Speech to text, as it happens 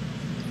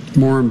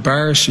more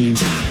embarrassing.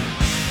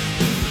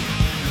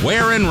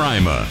 Where in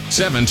Rima,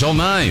 7 till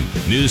 9.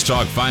 News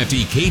Talk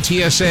 5T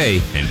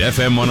KTSA and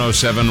FM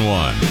 1071.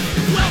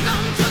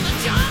 Welcome to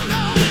the jungle.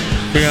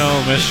 You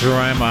know, Mr.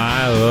 Rima,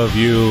 I love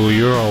you.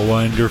 You're a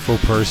wonderful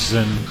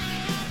person.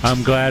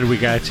 I'm glad we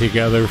got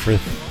together for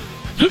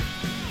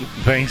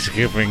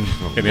Thanksgiving.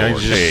 And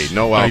hey,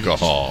 no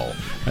alcohol.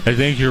 I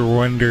think you're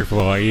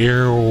wonderful.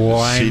 You're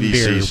wonderful.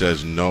 CDC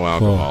says no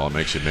alcohol. It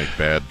makes you make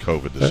bad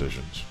COVID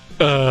decisions.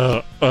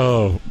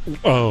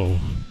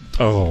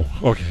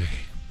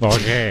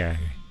 Okay.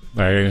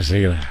 I didn't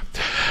see that.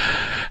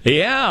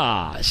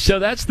 Yeah, so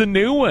that's the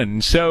new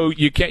one. So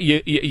you can't,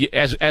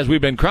 as we've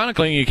been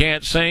chronicling, you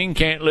can't sing,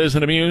 can't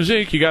listen to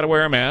music. You got to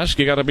wear a mask.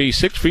 You got to be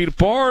 6 feet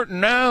apart.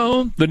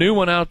 Now the new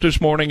one out this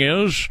morning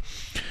is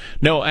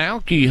no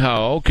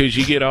alcohol, because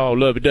you get all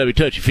lovey-dovey,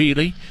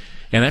 touchy-feely,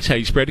 and that's how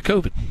you spread the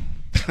COVID.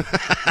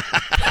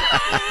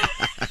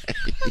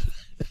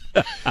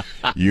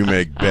 You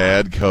make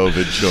bad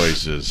COVID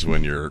choices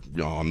when you're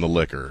on the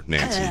liquor,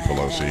 Nancy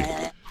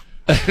Pelosi.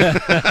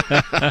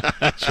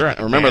 That's right.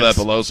 Remember that,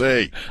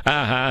 Pelosi.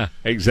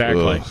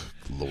 Exactly. Ugh,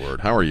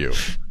 Lord, how are you?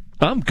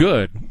 I'm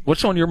good.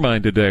 What's on your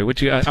mind today?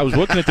 I was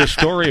looking at this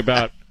story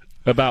about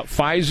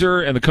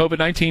Pfizer and the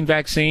COVID-19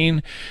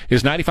 vaccine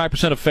is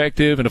 95%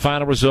 effective in the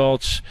final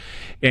results,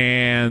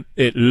 and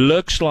it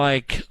looks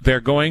like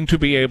they're going to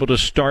be able to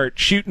start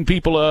shooting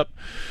people up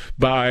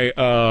by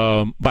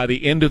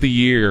the end of the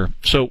year.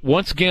 So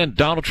once again,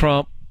 Donald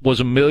Trump was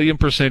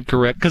 1,000,000%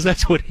 correct, because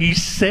that's what he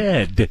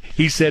said.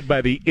 He said by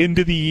the end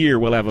of the year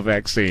we'll have a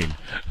vaccine.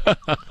 And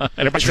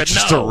everybody You're said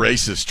just no. a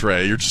racist,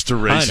 Trey. You're just a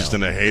racist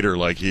and a hater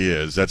like he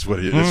is. That's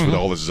what that's what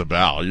all this is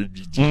about.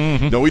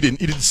 No, he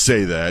didn't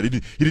say that. He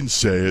didn't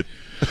say it.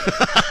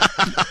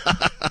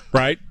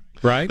 Right.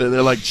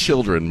 They're like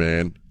children,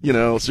 man. You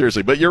know,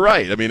 seriously. But you're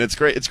right. I mean, it's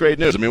great. It's great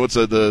news. I mean, what's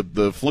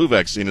the flu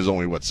vaccine is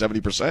only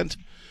 70%?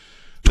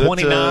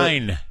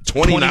 29.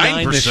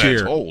 29% this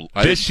year. Oh,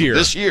 This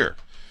year.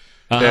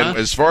 And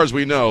as far as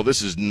we know,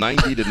 this is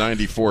 90 to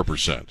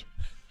 94%.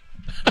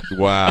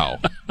 Wow.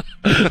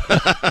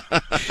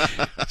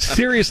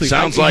 Seriously.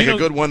 Sounds like a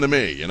good one to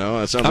me, you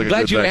know? It sounds like a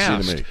good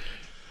vaccine to me.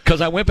 Because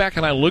I went back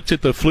and I looked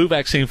at the flu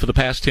vaccine for the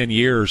past 10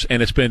 years,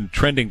 and it's been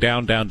trending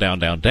down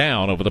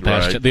over the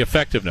past the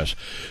effectiveness,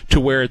 to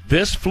where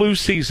this flu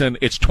season,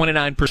 it's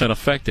 29%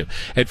 effective.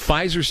 And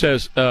Pfizer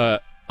says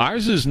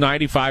ours is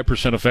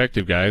 95%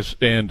 effective, guys,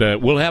 and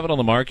we'll have it on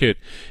the market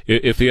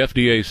if the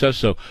FDA says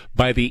so.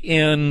 By the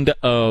end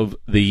of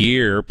the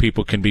year,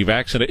 people can be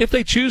vaccinated if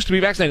they choose to be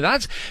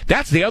vaccinated.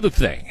 That's the other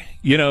thing.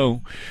 You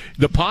know,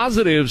 the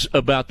positives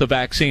about the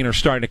vaccine are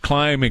starting to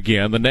climb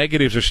again. The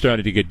negatives are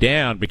starting to get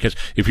down, because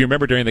if you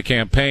remember during the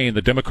campaign,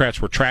 the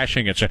Democrats were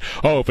trashing it, saying,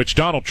 "Oh, if it's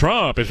Donald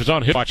Trump, if it's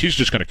on his watch, he's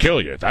just going to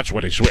kill you." That's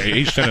what he's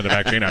sending the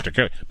vaccine out to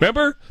kill you.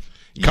 Remember?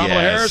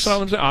 Kamala Harris,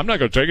 I'm not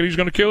going to take it. He's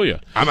going to kill you.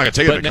 I'm not going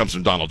to take it if it comes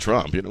from Donald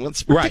Trump. You know,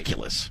 it's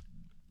ridiculous.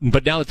 Right.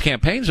 But now that the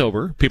campaign's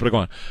over, people are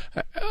going,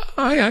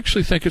 I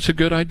actually think it's a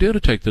good idea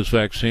to take this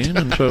vaccine.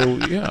 And so,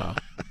 yeah.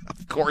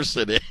 Of course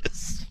it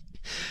is.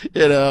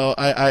 You know,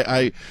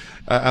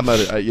 I'm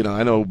not, you know,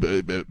 I know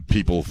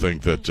people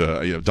think that,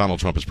 you know, Donald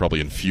Trump has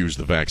probably infused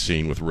the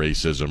vaccine with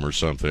racism or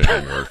something,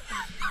 or,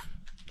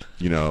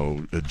 you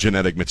know,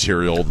 genetic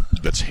material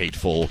that's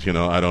hateful. You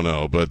know, I don't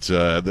know, but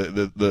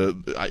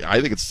I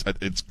think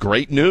it's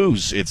great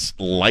news. It's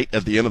light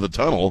at the end of the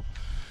tunnel,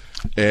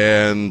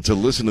 and to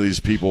listen to these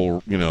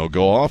people, you know,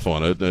 go off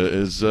on it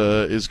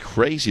is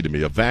crazy to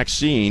me. A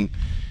vaccine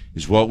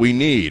is what we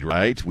need,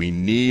 right? We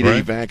need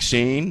a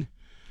vaccine.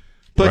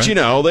 But, you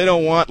know, they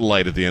don't want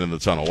light at the end of the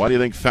tunnel. Why do you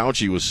think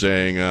Fauci was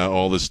saying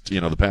all this,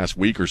 you know, the past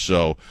week or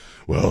so?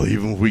 Well,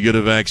 even if we get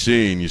a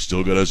vaccine, you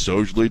still got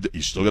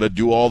to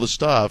do all the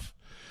stuff.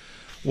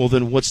 Well,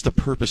 then what's the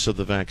purpose of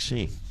the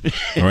vaccine?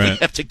 We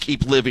have to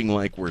keep living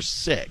like we're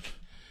sick.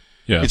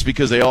 Yeah. It's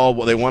because they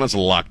want us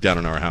locked down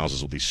in our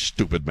houses with these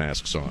stupid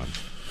masks on.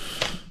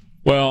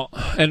 Well,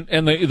 and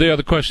the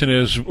other question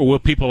is, will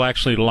people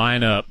actually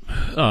line up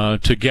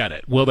to get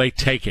it? Will they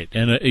take it?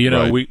 And, you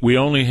know, we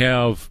only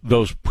have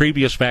those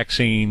previous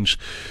vaccines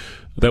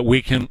that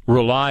we can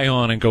rely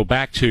on and go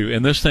back to.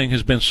 And this thing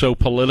has been so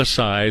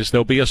politicized,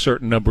 there'll be a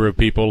certain number of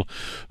people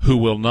who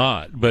will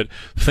not. But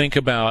think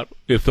about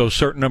if those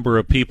certain number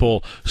of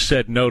people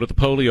said no to the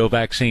polio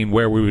vaccine,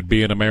 where we would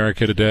be in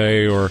America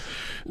today, or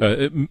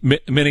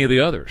many of the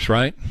others,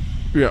 right?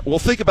 Yeah, well,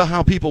 think about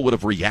how people would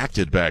have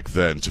reacted back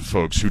then to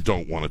folks who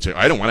don't want to take.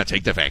 I don't want to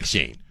take the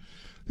vaccine.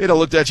 They'd have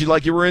looked at you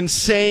like you were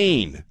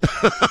insane.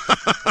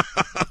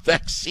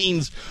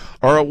 Vaccines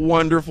are a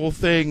wonderful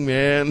thing,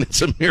 man.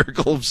 It's a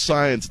miracle of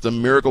science. It's a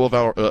miracle of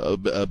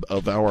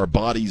our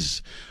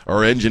bodies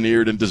are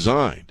engineered and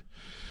designed.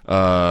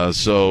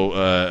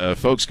 So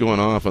folks going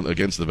off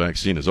against the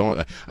vaccine is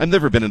all. I've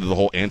never been into the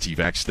whole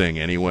anti-vax thing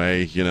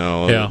anyway. You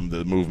know,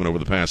 the movement over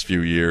the past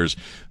few years.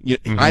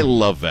 I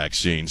love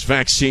vaccines.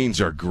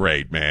 Vaccines are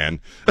great, man.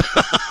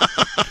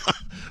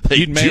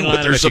 They do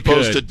what they're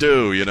supposed to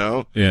do. You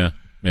know. Yeah.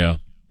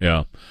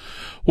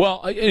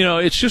 Well,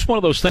 it's just one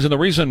of those things, and the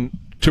reason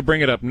to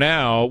bring it up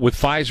now, with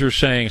Pfizer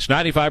saying it's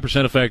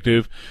 95%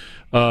 effective,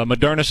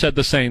 Moderna said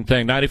the same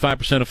thing,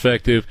 95%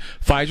 effective.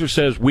 Pfizer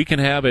says we can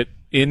have it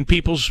in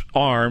people's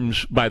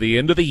arms by the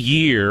end of the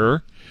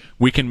year.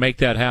 We can make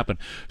that happen.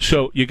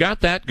 So you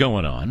got that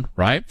going on,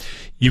 right?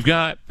 You've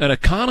got an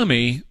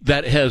economy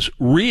that has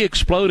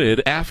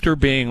re-exploded after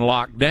being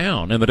locked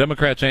down. And the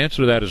Democrats'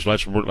 answer to that is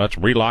let's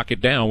re-lock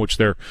it down, which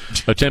they're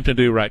attempting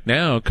to do right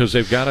now because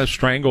they've got to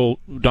strangle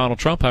Donald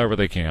Trump however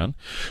they can.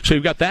 So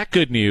you've got that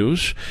good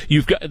news.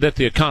 You've got that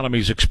the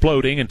economy's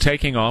exploding and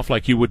taking off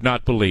like you would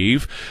not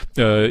believe.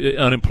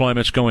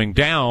 Unemployment's going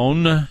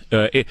down.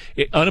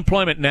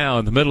 Unemployment now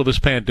in the middle of this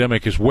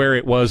pandemic is where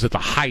it was at the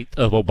height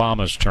of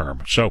Obama's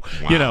term. So,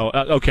 wow.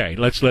 Okay,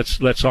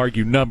 let's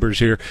argue numbers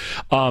here.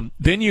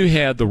 Then you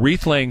had the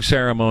wreath laying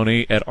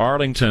ceremony at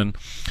Arlington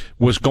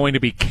was going to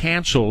be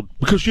canceled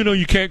because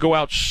you can't go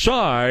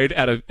outside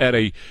at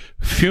a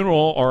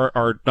funeral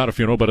or not a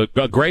funeral but a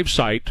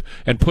gravesite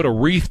and put a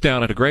wreath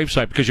down at a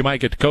gravesite because you might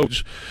get the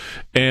codes.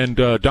 And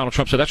Donald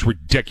Trump said that's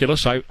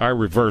ridiculous. I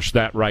reverse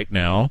that right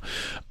now.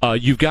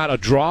 You've got a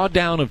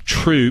drawdown of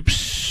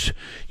troops.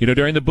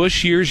 During the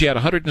Bush years you had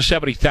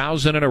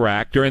 170,000 in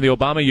Iraq. During the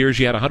Obama years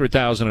you had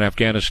 100,000 in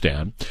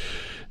Afghanistan.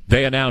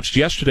 They announced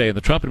yesterday in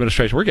the Trump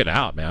administration, we're getting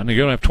out, man. You're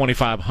going to have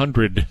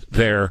 2,500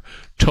 there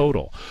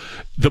total.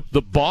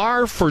 The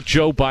bar for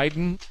Joe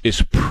Biden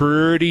is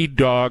pretty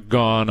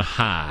doggone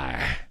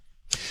high.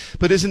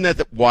 But isn't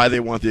that why they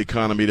want the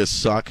economy to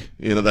suck?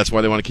 That's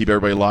why they want to keep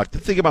everybody locked.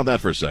 Think about that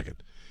for a second.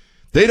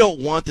 They don't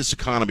want this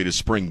economy to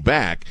spring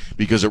back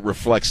because it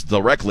reflects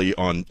directly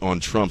on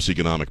Trump's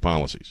economic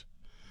policies.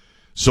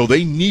 So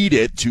they need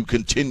it to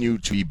continue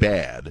to be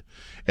bad.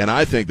 And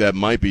I think that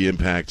might be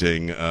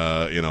impacting,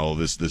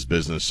 this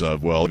business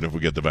of, well, even if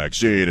we get the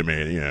vaccine,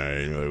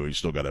 we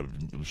still got to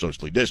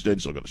socially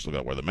distance, still got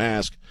to wear the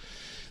mask.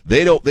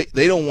 They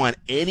don't want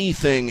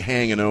anything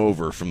hanging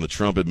over from the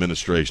Trump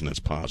administration that's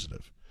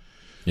positive.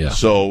 Yeah.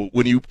 So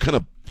when you kind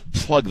of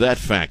plug that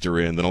factor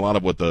in, then a lot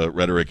of what the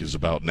rhetoric is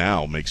about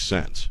now makes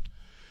sense.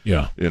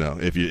 Yeah.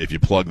 If you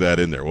plug that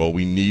in there, well,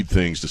 we need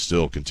things to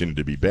still continue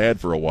to be bad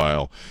for a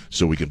while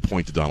so we can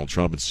point to Donald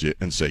Trump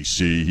and say,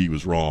 see, he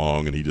was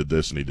wrong and he did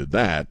this and he did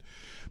that.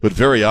 But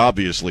very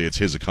obviously it's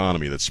his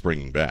economy that's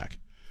springing back.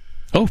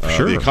 Oh, for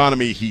sure. The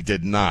economy he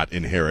did not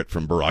inherit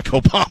from Barack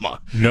Obama.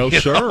 No,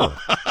 sir.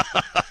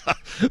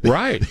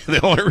 Right. The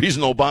only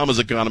reason Obama's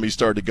economy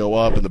started to go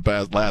up in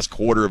the last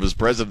quarter of his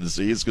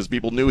presidency is because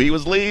people knew he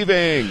was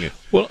leaving.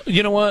 Well,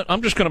 you know what?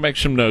 I'm just going to make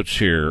some notes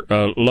here.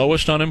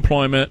 Lowest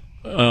unemployment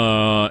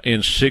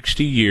in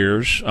 60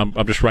 years.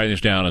 I'm just writing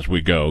this down as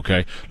we go,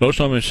 okay? Lowest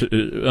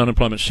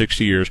unemployment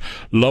 60 years.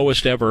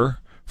 Lowest ever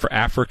for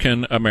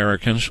African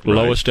Americans. Right.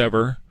 Lowest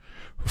ever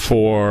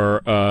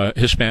for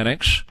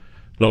Hispanics.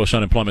 Lowest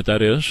unemployment,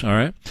 that is, all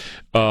right?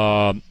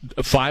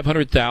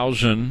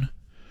 500,000,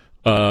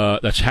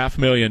 that's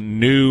 500,000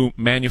 new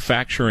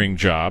manufacturing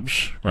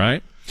jobs,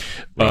 right?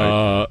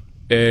 Right.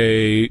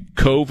 A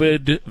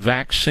COVID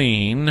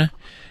vaccine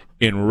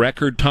in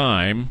record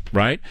time,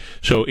 right?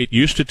 So it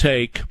used to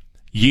take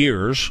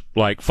years,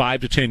 like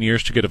 5 to 10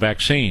 years to get a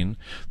vaccine.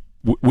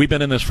 We've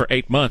been in this for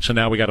 8 months, and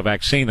now we got a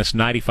vaccine that's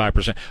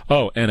 95%.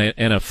 Oh, and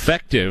an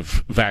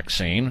effective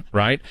vaccine,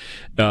 right?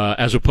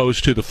 As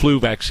opposed to the flu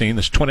vaccine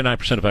that's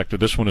 29%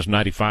 effective. This one is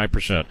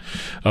 95%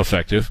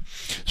 effective.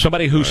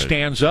 Somebody who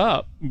stands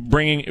up,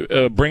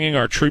 bringing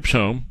our troops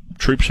home.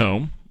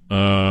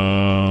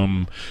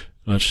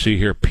 Let's see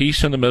here.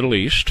 Peace in the Middle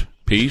East.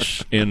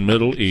 Peace in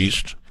Middle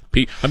East.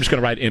 I'm just going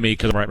to write ME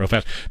because I'm writing real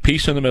fast.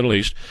 Peace in the Middle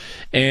East.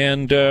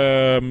 And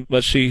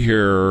let's see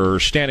here.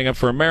 Standing up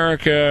for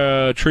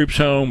America, troops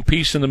home,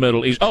 peace in the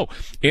Middle East. Oh,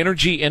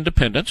 energy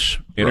independence.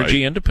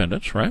 Energy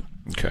independence, right?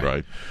 Okay.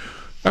 Right.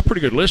 A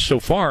pretty good list so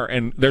far,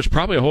 and there's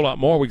probably a whole lot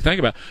more we can think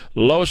about.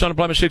 Lowest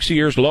unemployment 60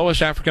 years,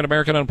 lowest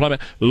African-American unemployment,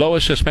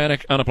 lowest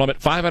Hispanic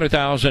unemployment,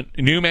 500,000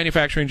 new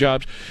manufacturing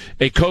jobs,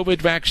 a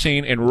COVID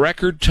vaccine in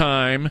record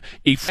time,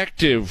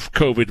 effective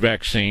COVID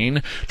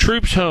vaccine,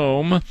 troops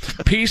home,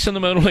 peace in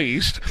the Middle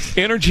East,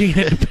 energy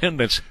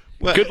independence.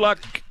 Well, good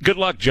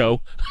luck,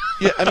 Joe.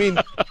 Yeah, I mean,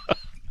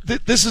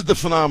 this is the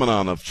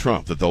phenomenon of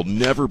Trump that they'll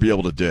never be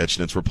able to ditch,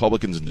 and it's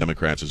Republicans and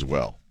Democrats as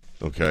well,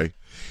 okay?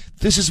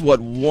 This is what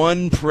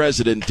one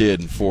president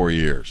did in 4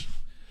 years.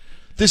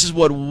 This is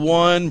what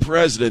one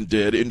president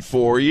did in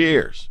 4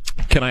 years.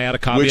 Can I add a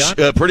caveat?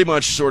 Which pretty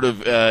much sort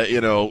of,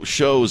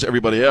 shows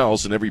everybody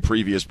else and every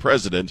previous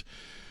president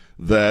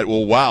that,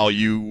 well, wow,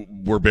 you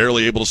were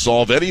barely able to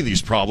solve any of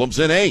these problems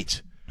in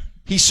 8.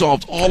 He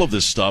solved all of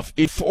this stuff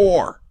in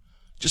 4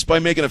 just by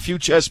making a few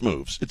chess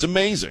moves. It's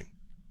amazing.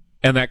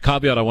 And that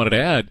caveat I wanted to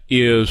add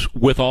is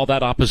with all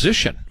that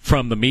opposition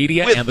from the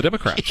media and the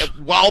Democrats.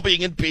 While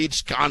being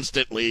impeached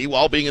constantly,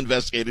 while being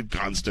investigated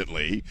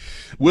constantly,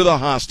 with a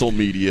hostile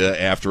media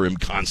after him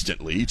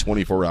constantly,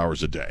 24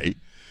 hours a day.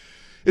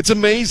 It's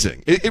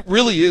amazing. It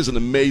really is an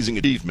amazing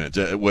achievement,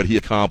 what he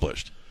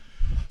accomplished.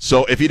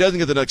 So if he doesn't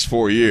get the next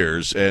 4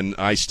 years, and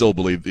I still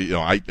believe,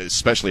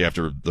 especially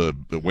after the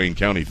Wayne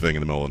County thing in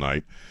the middle of the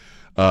night,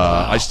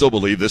 I still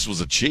believe this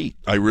was a cheat.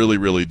 I really,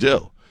 really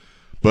do.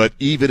 But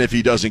even if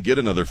he doesn't get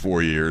another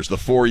 4 years, the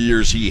 4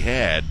 years he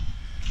had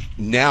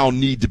now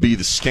need to be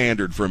the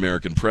standard for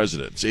American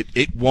presidents.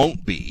 It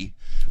won't be,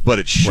 but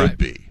it should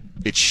be.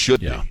 It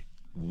should be.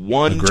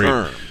 One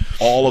term.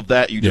 All of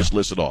that you just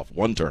listed off.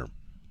 One term.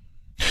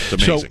 It's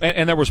amazing. So,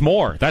 and there was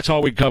more. That's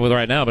all we cover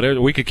right now,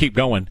 but we could keep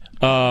going.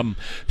 When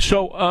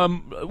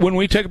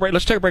we take a break,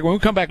 let's take a break. When we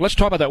come back, let's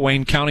talk about that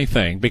Wayne County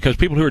thing, because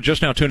people who are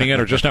just now tuning in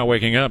or just now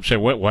waking up say,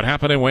 what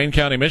happened in Wayne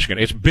County, Michigan?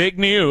 It's big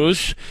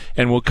news,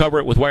 and we'll cover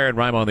it with Ware and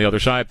Rima on the other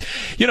side.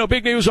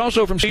 Big news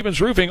also from Stevens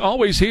Roofing,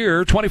 always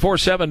here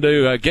 24/7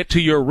 to get to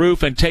your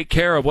roof and take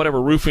care of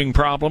whatever roofing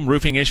problem,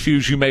 roofing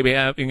issues you may be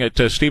having at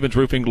Stevens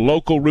Roofing,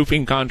 local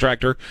roofing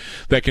contractor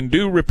that can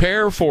do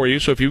repair for you.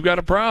 So if you've got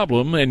a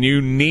problem and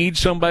you need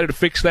somebody to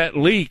fix that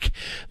leak,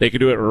 they can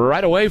do it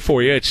right away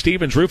for you at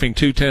Stevens Roofing,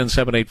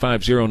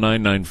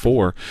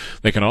 210-785-0994.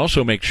 They can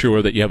also make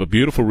sure that you have a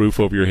beautiful roof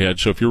over your head.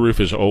 So if your roof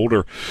is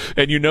older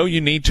and you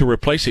need to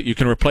replace it, you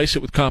can replace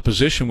it with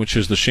composition, which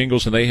is the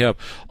shingles, and they have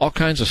all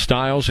kinds of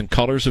styles and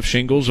colors of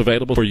shingles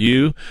available for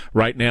you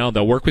right now.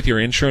 They'll work with your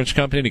insurance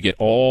company to get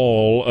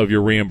all of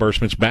your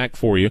reimbursements back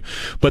for you,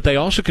 but they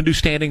also can do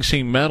standing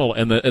seam metal,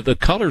 and the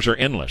colors are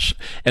endless,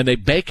 and they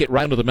bake it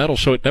right into the metal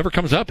so it never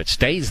comes up. It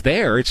stays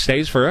there. It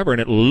stays forever, and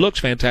it looks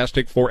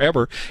fantastic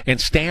forever and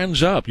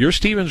stands up. Your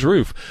Stevens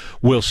roof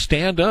will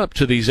stand up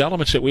to these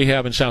elements that we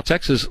have in South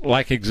Texas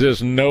like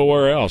exists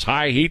nowhere else.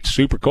 High heat,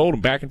 super cold,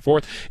 and back and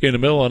forth in the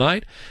middle of the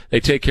night. They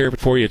take care of it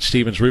for you at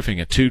Stevens Roofing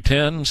at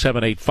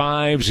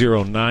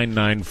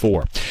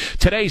 210-785-0994.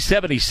 Today,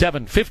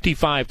 77,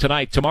 55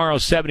 tonight. Tomorrow,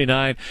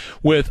 79,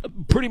 with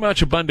pretty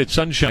much abundant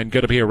sunshine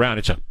going to be around.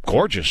 It's a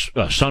gorgeous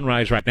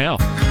sunrise right now.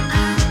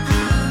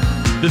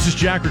 This is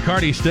Jack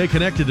Riccardi. Stay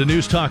connected to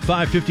News Talk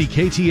 550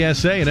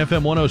 KTSA and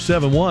FM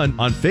 1071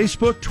 on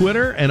Facebook,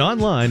 Twitter, and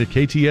online at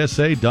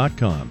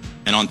ktsa.com.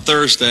 And on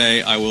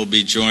Thursday, I will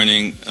be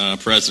joining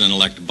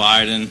President-elect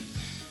Biden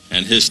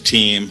and his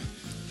team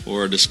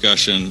for a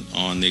discussion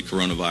on the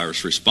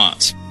coronavirus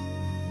response.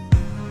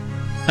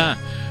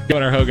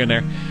 Governor Hogan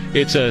there.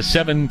 It's a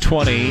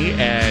 7:20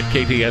 at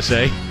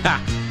KTSA.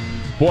 Ha!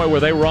 Boy,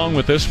 were they wrong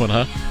with this one,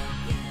 huh?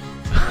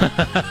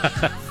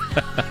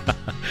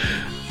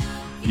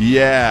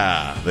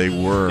 Yeah, they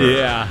were.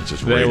 Yeah,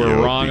 they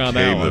were wrong on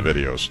that one. The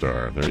video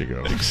star. There you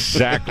go.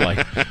 Exactly.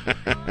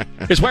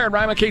 It's Ware and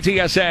Rima,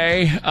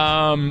 KTSA.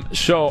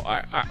 So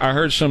I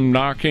heard some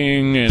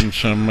knocking and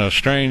some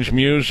strange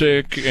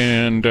music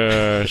and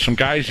some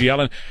guys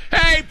yelling,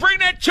 "Hey, bring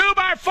that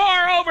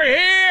 2x4 over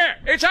here!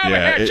 It's over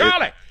here,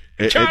 Charlie!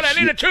 Charlie, I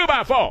need a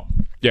 2x4!"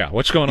 Yeah,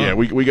 what's going on? Yeah,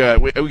 we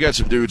got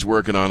some dudes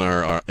working on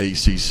our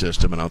AC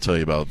system, and I'll tell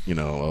you about,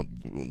 a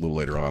little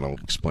later on. I'll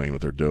explain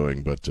what they're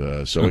doing. But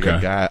I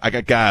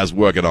got guys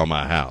working on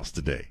my house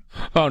today.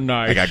 Oh,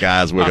 nice. I got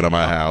guys working on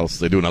my house.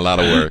 They're doing a lot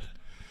of work.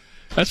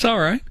 That's all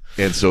right.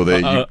 And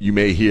so you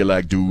may hear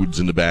like dudes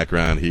in the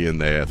background here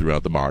and there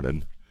throughout the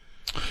morning.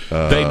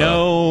 They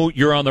know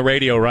you're on the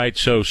radio, right?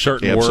 So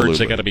certain words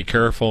they got to be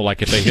careful.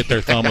 Like if they hit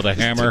their thumb with a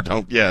hammer.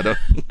 Don't.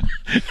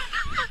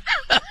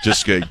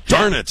 Just say,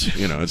 darn it.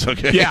 It's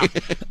okay. Yeah.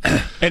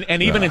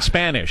 And even in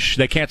Spanish,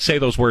 they can't say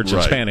those words in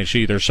Spanish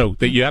either. So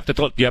you have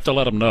to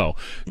let them know.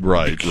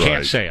 Right. You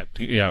can't say it.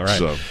 Yeah. Right.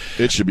 So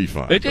it should be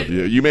fine.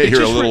 You may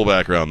hear a little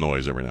background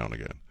noise every now and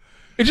again.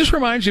 It just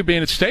reminds you of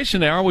being at the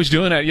station. They're always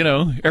doing that.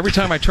 Every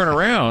time I turn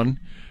around,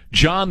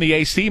 John, the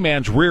AC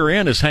man's rear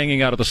end is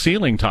hanging out of the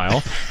ceiling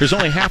tile. There's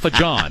only half of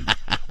John.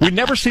 We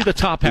never see the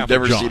top half of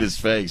John. Never see his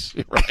face.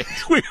 Right.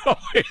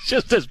 It's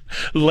just his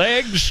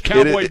legs,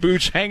 cowboy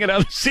boots hanging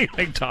out of the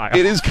ceiling tile.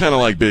 It is kind of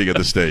like being at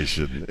the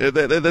station.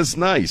 That's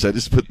nice. I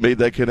just made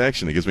that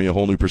connection. It gives me a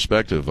whole new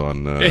perspective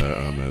on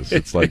this.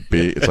 It's like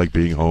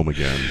being home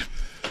again.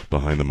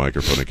 Behind the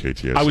microphone at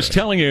KTSA. I was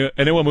telling you,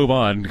 and then we'll move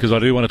on because I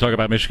do want to talk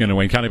about Michigan and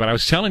Wayne County, but I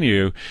was telling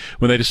you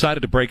when they decided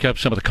to break up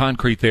some of the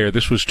concrete there,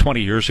 this was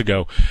 20 years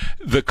ago,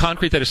 the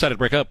concrete they decided to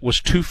break up was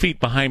 2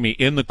 feet behind me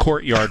in the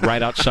courtyard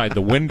right outside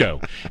the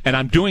window. And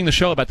I'm doing the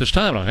show about this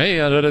time. I'm like,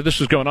 hey, this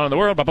is going on in the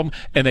world.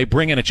 And they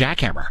bring in a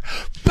jackhammer.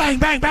 Bang,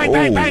 bang, bang,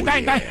 bang, bang,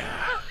 bang, bang.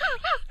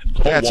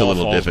 That's a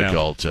little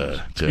difficult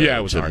to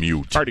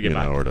mute. Hard to get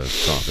by. Or to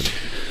talk.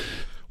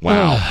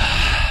 Wow.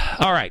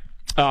 All right.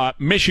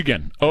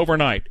 Michigan,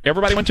 overnight.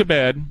 Everybody went to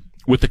bed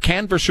with the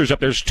canvassers up.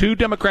 There's 2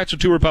 Democrats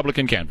and 2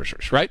 Republican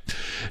canvassers, right?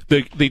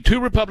 The 2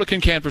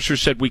 Republican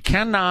canvassers said, we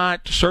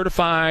cannot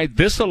certify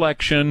this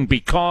election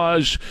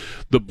because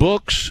the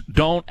books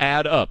don't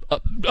add up,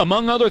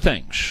 among other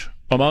things.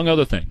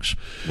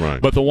 Right.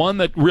 But the one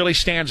that really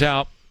stands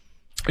out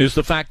is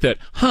the fact that,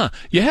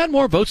 you had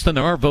more votes than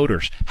there are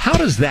voters. How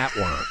does that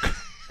work?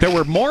 There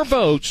were more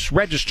votes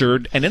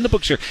registered and in the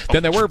books here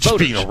than there were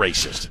voters. Being a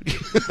racist.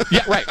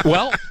 Yeah, right.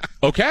 Well,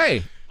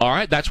 okay. All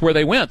right, that's where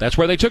they went. That's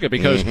where they took it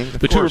because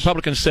the two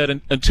Republicans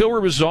said, until we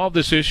resolve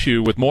this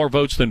issue with more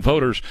votes than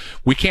voters,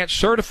 we can't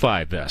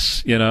certify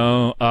this.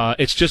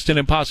 It's just an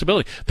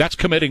impossibility. That's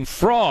committing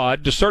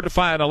fraud to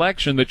certify an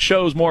election that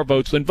shows more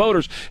votes than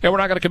voters, and we're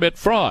not going to commit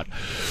fraud.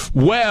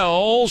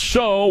 Well,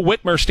 so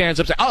Whitmer stands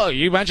up and says, "Oh,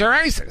 you bunch of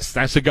racists."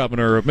 That's the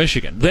governor of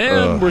Michigan.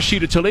 Then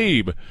Rashida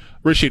Tlaib,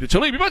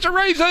 you bunch of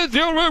racist,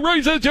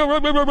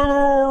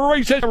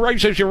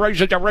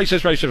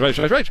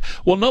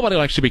 racist. Well, nobody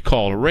likes to be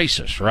called a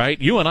racist, right?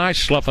 You and I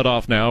slough it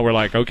off now. We're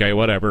like, okay,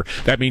 whatever.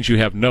 That means you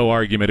have no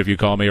argument if you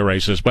call me a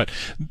racist. But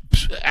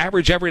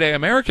average, everyday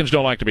Americans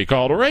don't like to be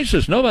called a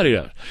racist. Nobody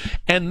does.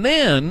 And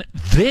then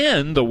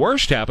the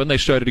worst happened. They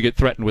started to get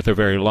threatened with their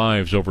very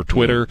lives over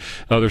Twitter,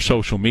 other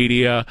social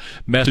media.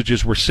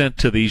 Messages were sent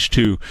to these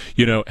two,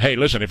 hey,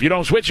 listen, if you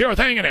don't switch your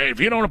thing, and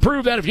if you don't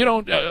approve that, if you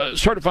don't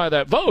certify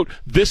that vote,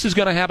 this is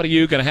going to happen to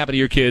you, going to happen to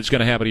your kids, going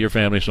to happen to your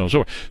family, so on and so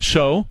forth.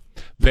 So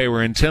they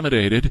were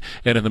intimidated,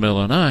 and in the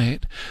middle of the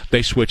night,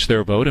 they switched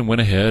their vote and went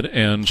ahead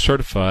and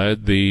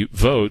certified the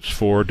votes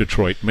for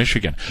Detroit,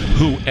 Michigan.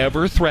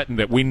 Whoever threatened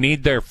that, we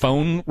need their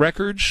phone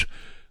records.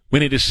 We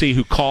need to see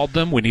who called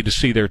them. We need to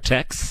see their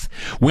texts.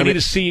 We need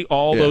to see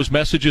all those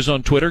messages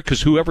on Twitter,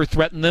 because whoever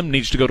threatened them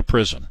needs to go to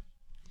prison.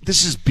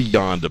 This is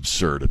beyond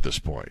absurd at this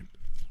point.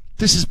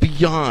 This is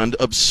beyond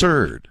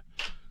absurd.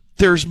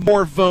 There's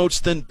more votes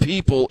than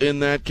people in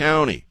that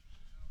county.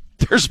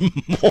 There's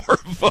more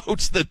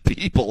votes than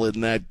people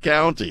in that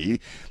county.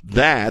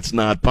 That's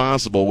not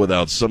possible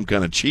without some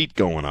kind of cheat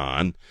going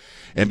on.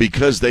 And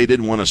because they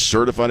didn't want to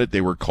certify it,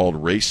 they were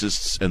called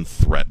racists and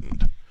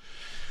threatened.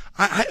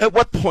 At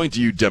what point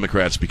do you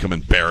Democrats become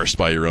embarrassed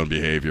by your own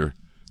behavior?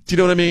 Do you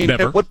know what I mean?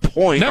 Never. At what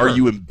point Never. are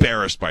you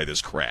embarrassed by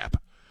this crap?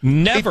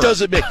 Never. It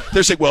doesn't make.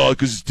 They're saying, well,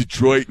 because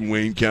Detroit and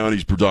Wayne County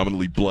is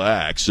predominantly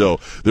black, so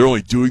they're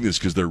only doing this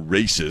because they're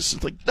racist.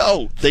 It's like,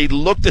 no, they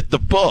looked at the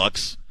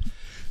books.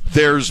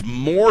 There's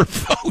more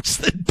votes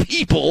than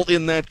people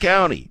in that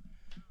county.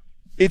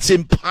 It's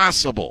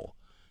impossible.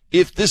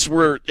 If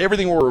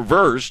everything were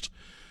reversed,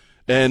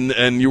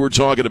 and you were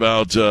talking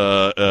about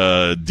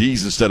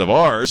D's instead of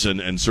R's,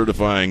 and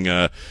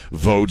certifying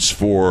votes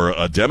for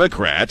a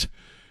Democrat,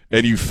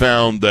 and you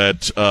found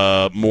that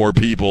more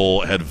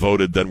people had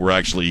voted than were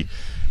actually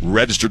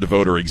registered to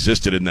vote or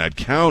existed in that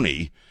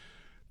county,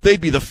 they'd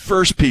be the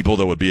first people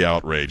that would be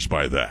outraged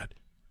by that.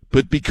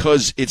 But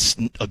because it's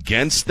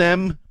against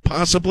them,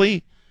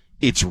 possibly,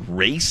 it's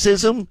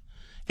racism,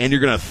 and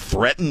you're going to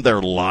threaten their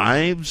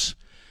lives?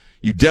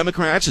 You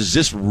Democrats, is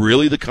this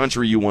really the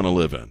country you want to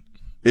live in?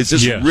 Is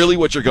this really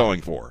what you're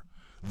going for?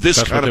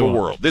 That's kind of a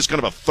world, this kind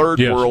of a third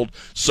world,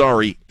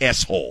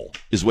 S-hole,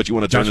 is what you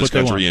want to turn this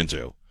country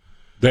into?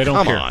 They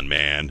don't care. Come on,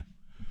 man.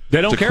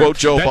 They don't care. To quote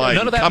Joe Biden,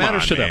 none of that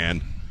matters to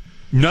them.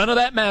 None of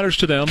that matters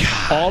to them.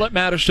 God. All that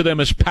matters to them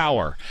is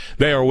power.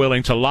 They are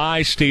willing to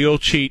lie, steal,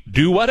 cheat,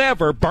 do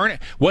whatever, burn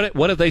it.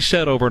 What have they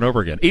said over and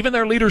over again? Even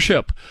their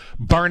leadership,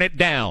 burn it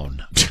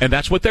down. And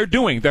that's what they're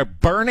doing. They're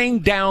burning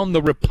down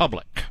the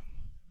republic.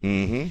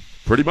 Mm-hmm.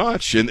 Pretty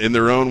much. In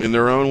their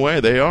own way,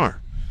 they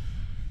are.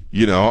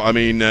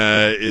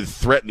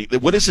 Threatening.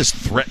 What is this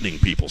threatening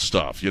people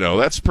stuff?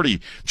 That's pretty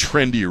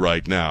trendy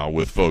right now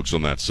with folks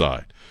on that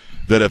side.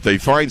 That if they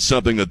find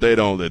something that they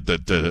don't,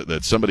 that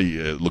somebody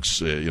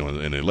looks, in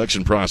an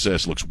election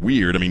process looks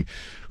weird. I mean,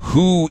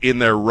 who in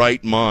their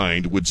right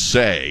mind would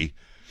say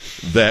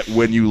that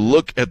when you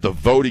look at the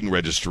voting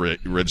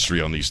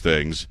registry on these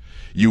things,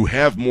 you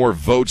have more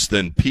votes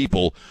than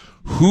people?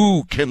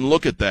 Who can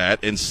look at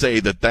that and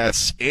say that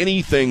that's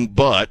anything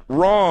but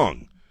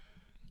wrong?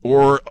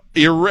 Or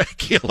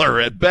irregular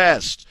at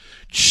best,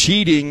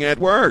 cheating at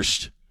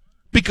worst,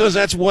 because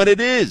that's what it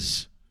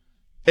is.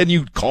 And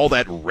you call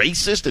that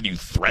racist and you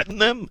threaten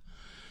them?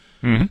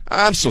 Mm-hmm.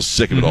 I'm so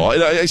sick of it all.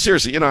 I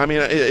seriously,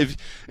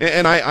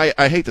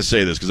 I hate to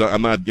say this because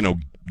I'm not,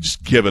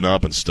 just giving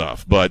up and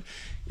stuff, but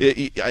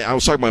I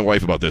was talking to my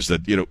wife about this,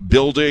 that,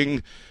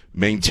 building,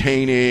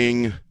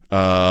 maintaining,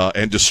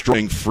 and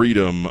destroying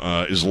freedom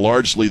is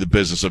largely the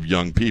business of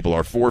young people.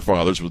 Our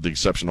forefathers, with the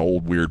exception of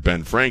old weird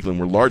Ben Franklin,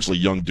 were largely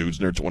young dudes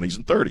in their 20s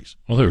and 30s.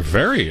 Well, they're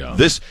very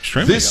young.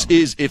 Extremely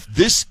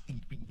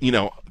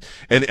young.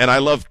 And I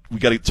love, we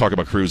got to talk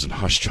about Cruz and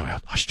Hush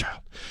Child.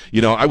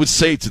 I would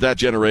say to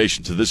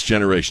this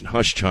generation,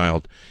 Hush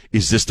Child,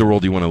 is this the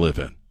world you want to live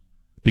in?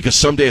 Because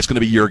someday it's going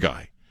to be your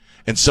guy.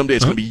 And someday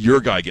it's going to be your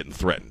guy getting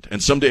threatened.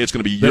 And someday it's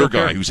going to be your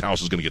guy whose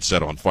house is going to get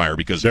set on fire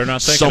because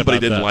somebody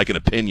didn't like an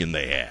opinion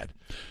they had.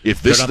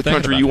 If this is the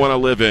country you want to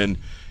live in,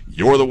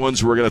 you're the ones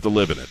who are going to have to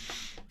live in it.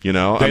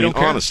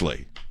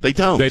 Honestly. They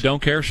don't. They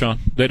don't care, Sean.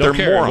 They don't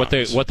care.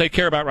 Morons. What they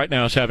care about right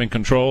now is having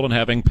control and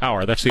having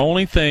power. That's the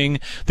only thing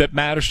that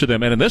matters to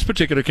them. And in this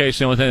particular case,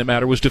 the only thing that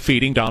mattered was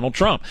defeating Donald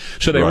Trump.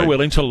 So they were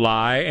willing to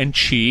lie and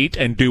cheat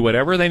and do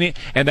whatever they need.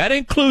 And that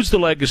includes the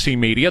legacy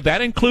media.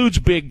 That includes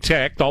big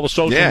tech, all the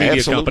social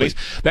media companies.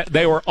 That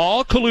they were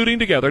all colluding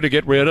together to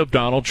get rid of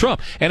Donald Trump.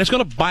 And it's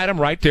going to bite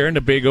them right there in the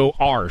big old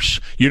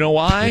arse. You know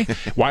why?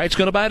 Why it's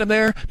going to bite them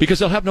there? Because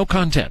they'll have no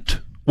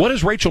content. What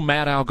is Rachel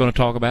Maddow going to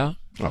talk about?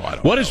 Oh, I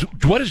don't What know.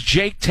 What is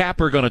Jake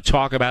Tapper going to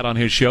talk about on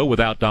his show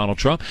without Donald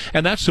Trump?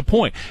 And that's the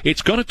point.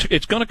 It's going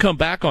to come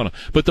back on him.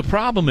 But the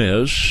problem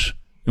is,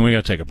 and we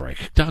got to take a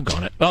break.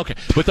 Doggone it. Okay.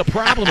 But the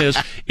problem is,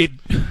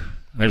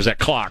 there's that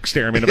clock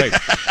staring me in the face.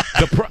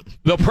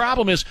 The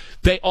problem is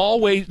they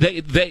always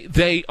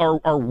they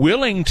are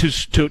willing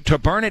to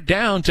burn it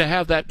down to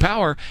have that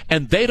power,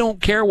 and they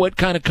don't care what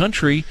kind of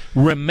country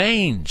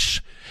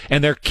remains.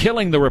 And they're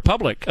killing the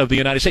Republic of the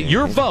United States.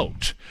 Your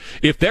vote,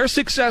 if they're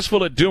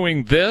successful at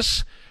doing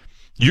this,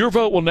 your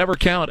vote will never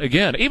count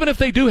again, even if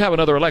they do have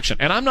another election.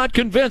 And I'm not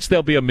convinced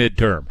there'll be a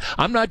midterm.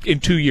 I'm not in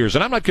 2 years,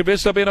 and I'm not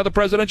convinced there'll be another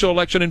presidential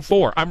election in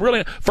 4. I'm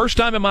really, first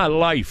time in my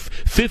life,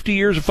 50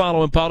 years of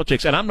following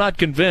politics, and I'm not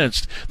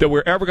convinced that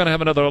we're ever going to have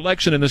another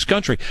election in this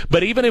country.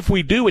 But even if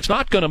we do, it's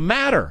not going to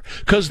matter,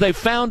 because they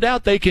found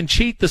out they can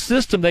cheat the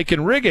system. They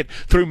can rig it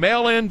through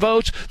mail-in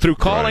votes, through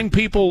calling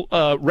people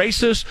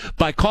racist,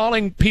 by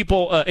calling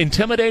people,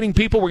 intimidating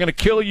people. We're going to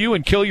kill you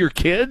and kill your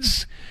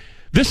kids.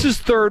 This is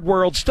third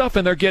world stuff,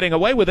 and they're getting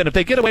away with it. If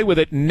they get away with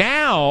it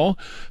now,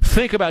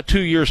 think about 2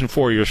 years and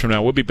 4 years from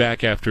now. We'll be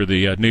back after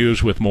the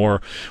news with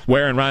more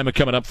Ware and Ryman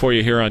coming up for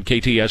you here on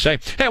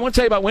KTSA. Hey, I want to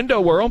tell you about Window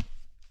World.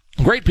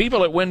 Great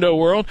people at Window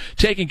World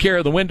taking care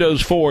of the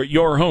windows for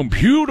your home.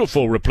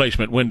 Beautiful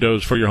replacement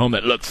windows for your home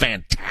that look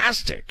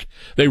fantastic.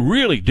 They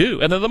really do.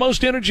 And they're the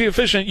most energy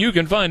efficient you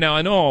can find. Now,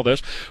 I know all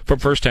this from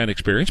firsthand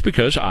experience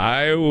because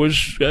I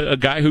was a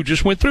guy who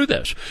just went through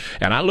this.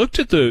 And I looked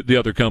at the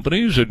other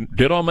companies and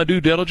did all my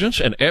due diligence.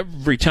 And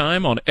every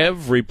time, on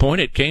every point,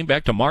 it came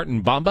back to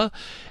Martin Bamba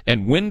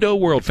and Window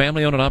World,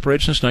 family owned and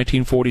operated since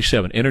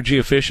 1947. Energy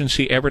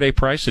efficiency, everyday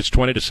price, it's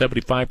 20 to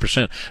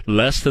 75%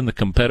 less than the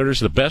competitors.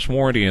 The best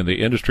warranty in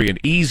the industry, and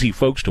easy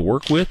folks to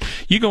work with.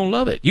 You're going to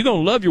love it. You're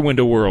going to love your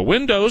Window World.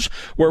 Windows,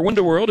 where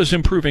Window World is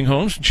improving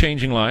homes and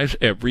changing lives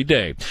every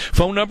day.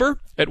 Phone number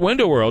at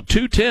Window World,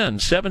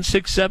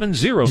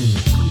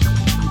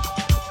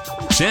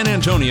 210-7670. San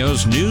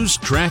Antonio's news,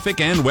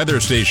 traffic, and weather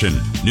station.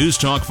 News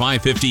Talk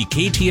 550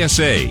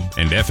 KTSA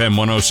and FM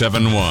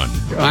 1071.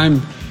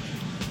 I'm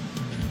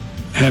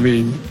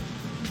having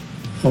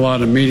a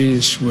lot of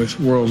meetings with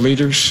world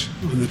leaders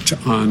on the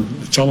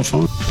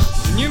telephone.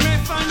 You may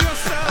find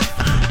yourself.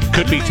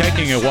 Could be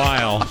taking a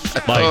while,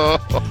 like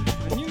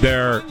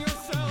their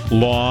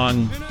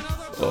long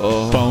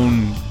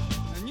phone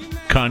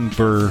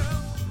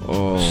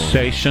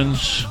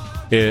conversations.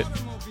 It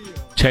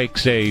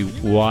takes a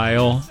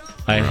while.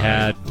 I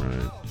had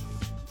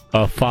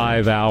a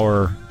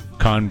 5-hour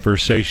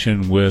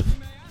conversation with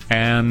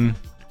Angela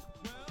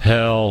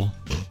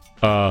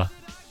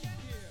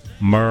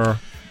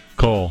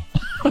Merkel.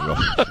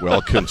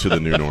 Welcome to the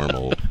new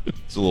normal.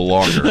 It's a little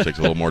longer. It takes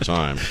a little more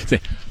time.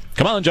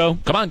 Come on, Joe.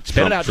 Come on.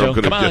 Spit it out, Joe.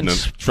 Come on.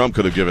 Trump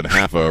could have given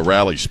half a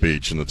rally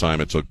speech in the time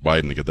it took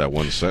Biden to get that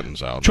one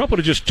sentence out. Trump would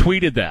have just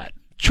tweeted that.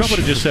 Trump would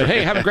have just said,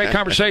 hey, having great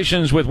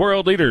conversations with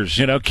world leaders.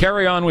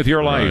 Carry on with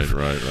your life.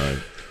 Right.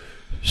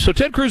 So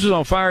Ted Cruz is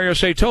on fire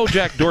yesterday, told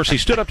Jack Dorsey,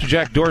 stood up to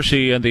Jack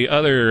Dorsey and the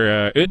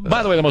other,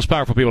 by the way, the most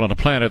powerful people on the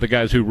planet, the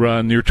guys who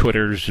run your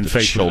Twitters and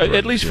Facebook, children,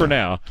 at least for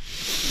now.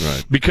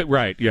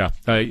 Right. Yeah.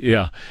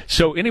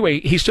 So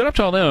anyway, he stood up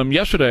to all them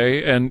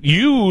yesterday and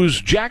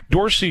used Jack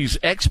Dorsey's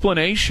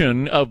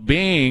explanation of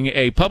being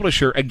a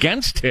publisher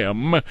against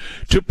him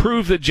to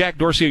prove that Jack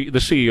Dorsey, the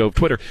CEO of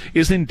Twitter,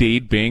 is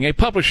indeed being a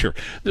publisher.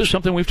 This is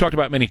something we've talked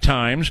about many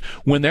times.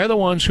 When they're the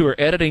ones who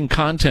are editing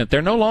content,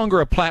 they're no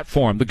longer a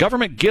platform. The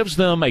government gives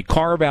them a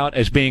carve-out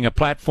as being a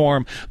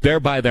platform,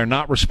 thereby they're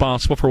not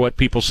responsible for what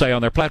people say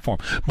on their platform.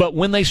 But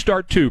when they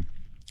start to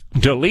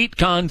delete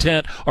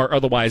content or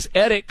otherwise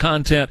edit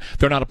content,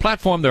 they're not a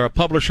platform, they're a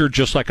publisher,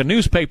 just like a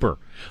newspaper.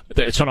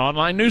 It's an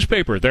online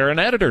newspaper. They're an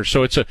editor,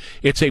 so it's a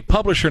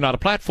publisher, not a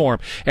platform.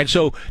 And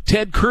so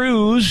Ted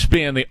Cruz,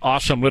 being the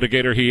awesome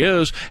litigator he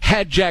is,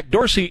 had Jack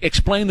Dorsey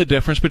explain the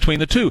difference between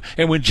the two.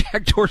 And when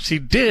Jack Dorsey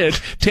did,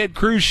 Ted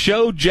Cruz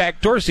showed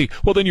Jack Dorsey,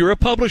 well, then you're a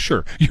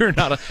publisher. You're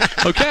not a...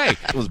 Okay.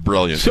 It was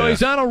brilliant. So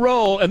he's on a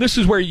roll, and this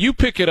is where you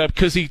pick it up,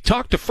 because he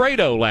talked to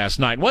Fredo last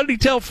night. What did he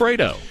tell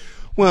Fredo?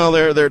 Well,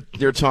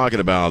 they're talking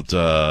about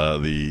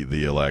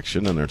the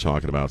election, and they're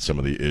talking about some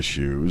of the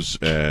issues,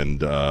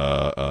 and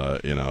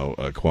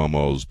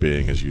Cuomo's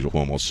being his usual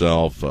Cuomo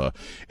self,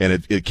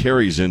 and it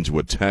carries into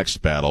a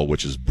text battle,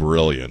 which is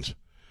brilliant,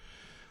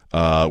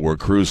 where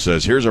Cruz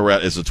says,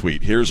 "It's a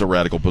tweet. Here's a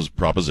radical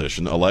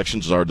proposition: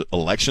 elections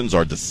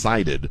are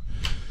decided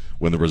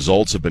when the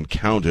results have been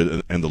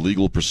counted and the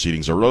legal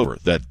proceedings are over.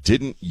 That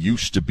didn't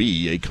used to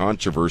be a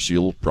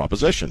controversial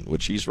proposition,"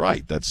 which he's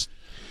right. That's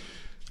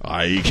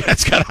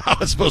kind of how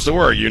it's supposed to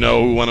work. You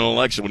know who won an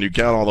election when you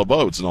count all the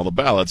votes and all the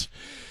ballots.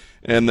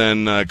 And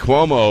then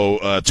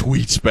Cuomo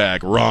tweets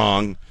back,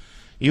 "Wrong.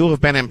 You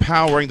have been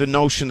empowering the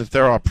notion that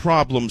there are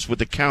problems with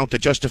the count that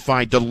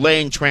justify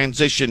delaying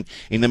transition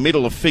in the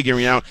middle of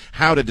figuring out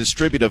how to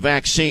distribute a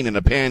vaccine in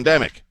a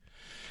pandemic."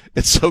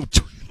 And so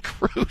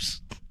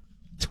Cruz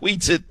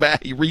tweets it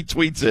back, he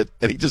retweets it,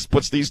 and he just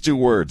puts these two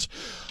words,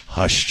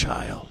 "Hush,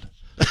 child."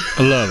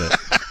 I love it.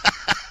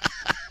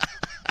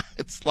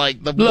 It's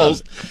like the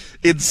most.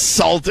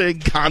 insulting,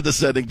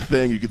 condescending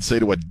thing you could say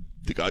to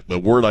a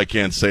word I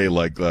can't say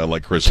like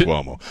Chris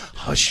Cuomo.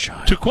 Hush,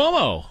 child. To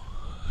Cuomo.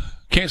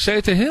 Can't say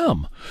it to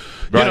him.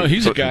 Right.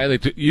 He's a guy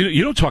that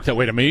you don't talk that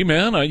way to me,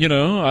 man.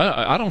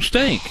 I don't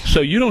stink,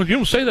 so you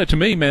don't say that to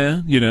me,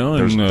 man.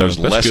 There's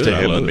less good. to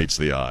him than meets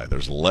the eye.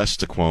 There's less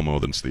to Cuomo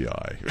than to the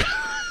eye.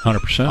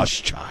 100%.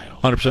 Hush,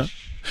 child. 100%.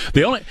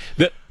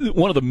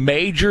 One of the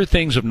major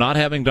things of not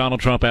having Donald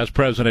Trump as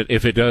president,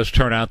 if it does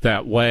turn out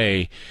that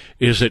way,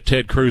 is that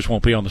Ted Cruz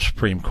won't be on the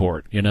Supreme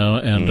Court.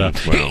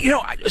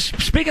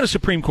 Speaking of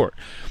Supreme Court,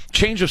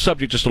 change of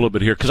subject just a little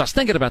bit here because I was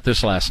thinking about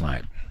this last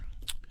night.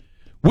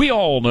 We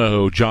all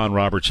know John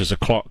Roberts is a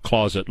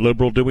closet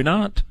liberal, do we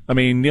not? I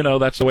mean,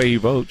 that's the way he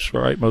votes,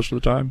 right, most of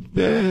the time?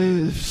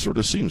 It sort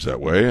of seems that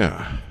way,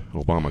 yeah.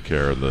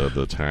 Obamacare,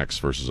 the tax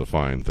versus a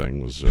fine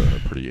thing was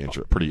a pretty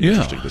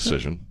interesting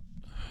decision.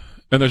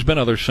 And there's been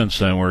others since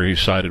then where he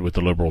sided with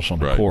the liberals on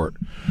the court.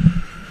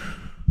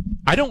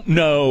 I don't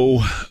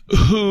know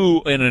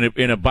who in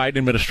a Biden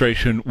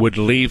administration would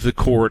leave the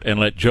court and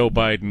let Joe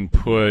Biden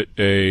put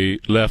a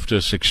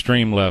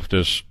extreme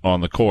leftist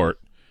on the court.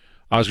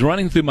 I was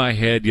running through my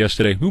head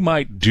yesterday, who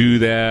might do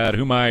that?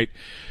 Who might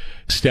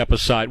step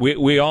aside?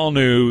 We all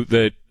knew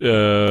that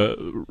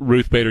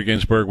Ruth Bader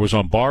Ginsburg was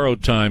on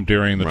borrowed time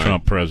during the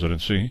Trump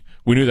presidency.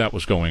 We knew that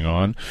was going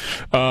on.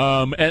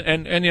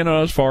 And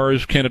as far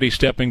as Kennedy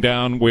stepping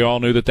down, we all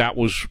knew that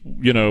was,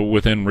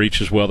 within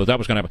reach as well, that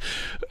was going to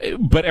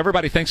happen. But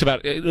everybody thinks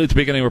about at the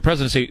beginning of a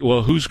presidency,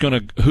 well, who's going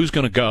to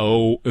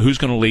go, who's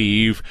going to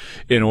leave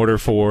in order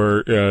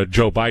for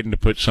Joe Biden to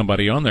put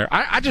somebody on there.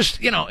 I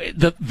just,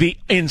 the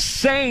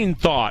insane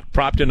thought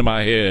popped into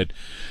my head.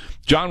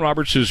 John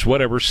Roberts is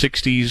whatever,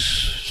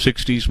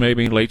 60s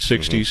maybe, late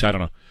 60s. Mm-hmm.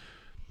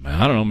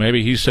 I don't know.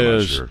 Maybe he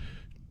says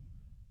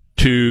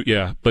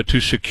but to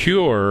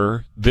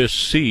secure this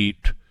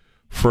seat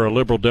for a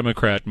liberal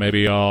Democrat,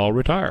 maybe I'll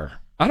retire.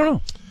 I don't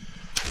know.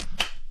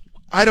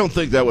 I don't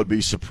think that would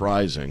be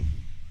surprising.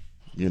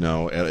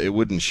 It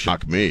wouldn't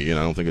shock me, and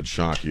I don't think it'd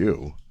shock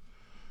you.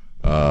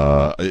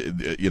 Let's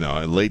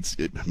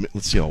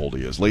see how old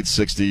he is. Late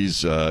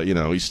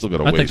 60s. He's still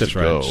got a ways to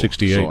go. Right.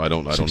 68. So I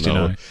don't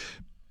 69.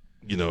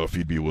 know. If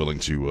he'd be willing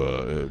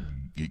to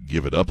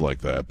give it up like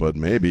that, but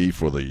maybe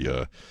for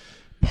the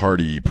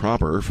party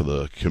proper, for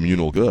the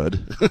communal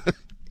good,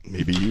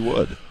 maybe he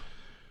would.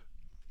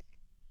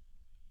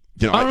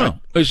 I don't know.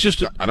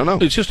 I don't know.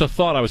 It's just a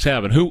thought I was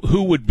having.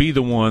 Who would be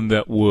the one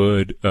that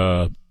would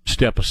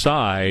step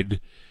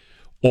aside,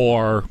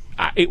 or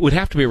it would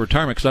have to be a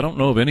retirement because I don't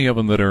know of any of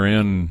them that are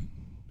in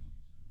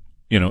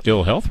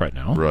ill health right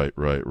now. Right.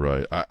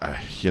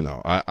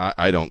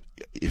 I don't.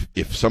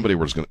 If somebody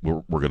were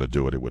going to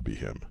do it, it would be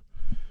him.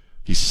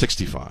 He's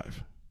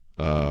 65.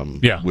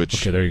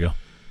 Which there you go.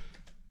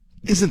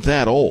 Isn't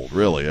that old,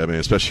 really? I mean,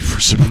 especially for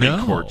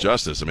Supreme Court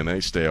justice. I mean,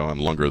 they stay on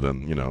longer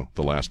than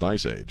the last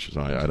ice age.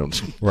 So I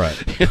don't. Right.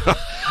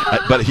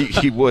 But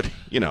he would.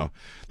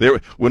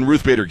 When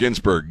Ruth Bader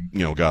Ginsburg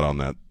got on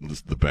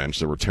the bench,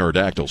 there were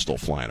pterodactyls still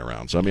flying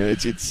around. So I mean,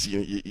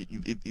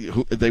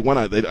 they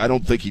want to. I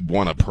don't think he'd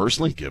want to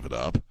personally give it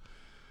up.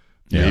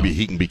 Yeah. Maybe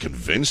he can be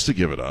convinced to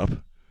give it up.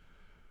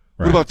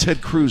 Right. What about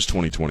Ted Cruz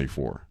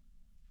 2024?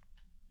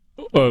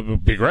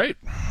 It'd be great.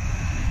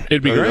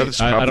 It'd be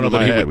great. I don't know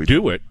that he would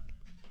do it.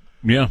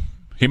 Yeah,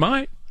 he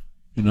might.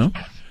 I don't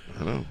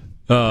know.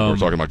 We're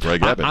talking about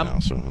Greg Abbott now,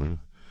 so I don't know.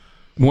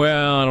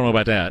 Well, I don't know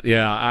about that.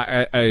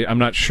 Yeah, I'm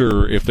not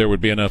sure if there would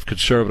be enough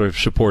conservative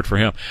support for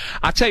him.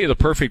 I'll tell you the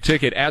perfect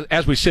ticket,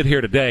 as we sit here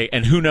today,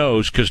 and who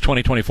knows, because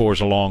 2024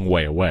 is a long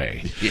way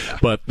away. Yeah.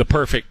 But the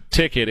perfect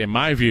ticket, in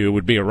my view,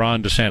 would be a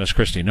Ron DeSantis,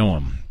 Kristi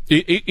Noem.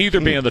 Either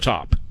being the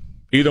top.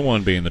 Either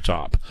one being the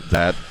top.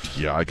 That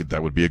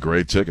would be a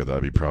great ticket that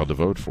I'd be proud to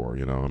vote for,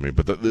 I mean,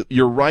 but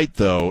you're right,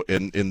 though,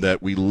 in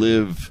that we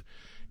live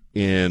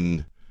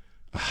in,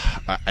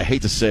 I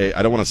hate to say,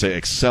 I don't want to say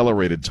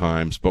accelerated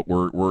times, but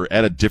we're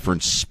at a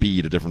different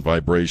speed, a different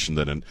vibration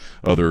than in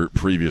other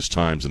previous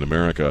times in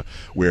America,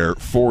 where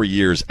 4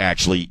 years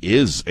actually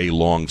is a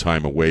long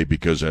time away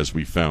because, as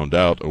we found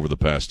out over the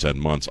past 10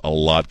 months, a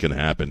lot can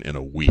happen in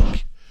a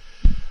week.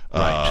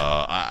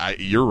 Right.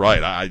 You're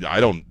right.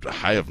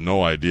 I have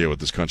no idea what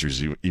this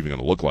country's even going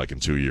to look like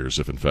in 2 years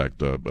if, in fact,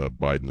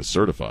 Biden is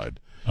certified.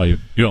 Oh, you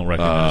don't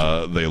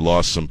recognize it. They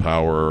lost some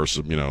power, a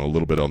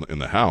little bit in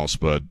the House,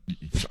 but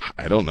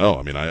I don't know.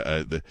 I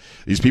mean,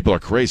 these people are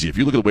crazy. If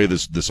you look at the way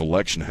this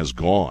election has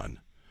gone,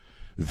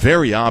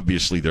 very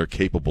obviously they're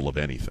capable of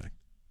anything.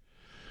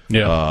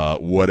 Yeah.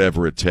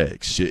 Whatever it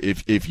takes.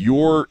 If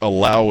you're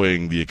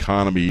allowing the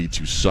economy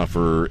to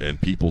suffer and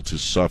people to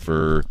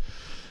suffer,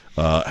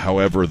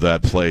 however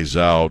that plays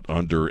out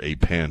under a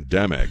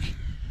pandemic,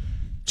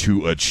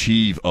 to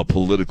achieve a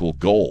political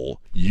goal,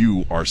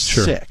 you are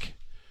sick.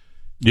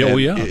 Yeah, well,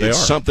 yeah, it's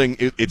something.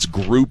 It's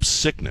group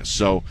sickness.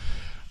 So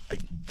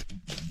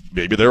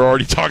maybe they're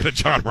already talking to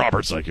John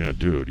Roberts, like,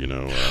 dude,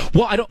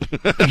 Well, I don't.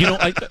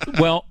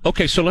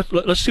 Okay. So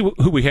let's see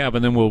who we have,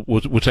 and then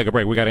we'll take a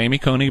break. We got Amy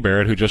Coney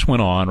Barrett, who just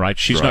went on. Right,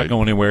 she's not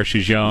going anywhere.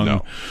 She's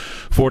young,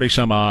 40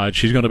 some odd.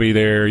 She's going to be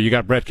there. You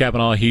got Brett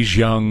Kavanaugh. He's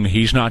young.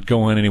 He's not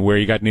going anywhere.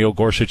 You got Neil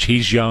Gorsuch.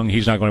 He's young.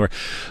 He's not going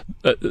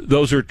anywhere.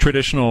 Those are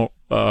traditional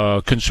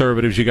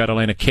conservatives. You got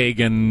Elena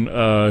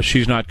Kagan.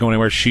 She's not going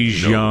anywhere.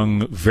 She's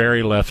young,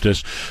 very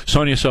leftist.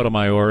 Sonia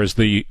Sotomayor is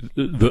the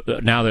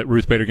now that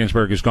Ruth Bader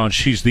Ginsburg is gone,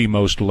 she's the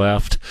most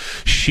left.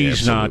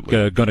 She's not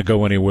going to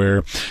go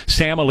anywhere.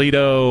 Sam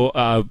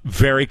Alito,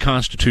 very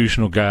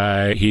constitutional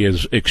guy. He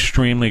is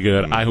extremely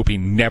good. I hope he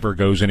never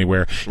goes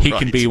anywhere. He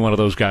can be one of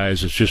those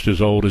guys that's just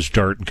as old as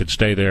dirt and could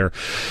stay there.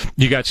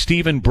 You got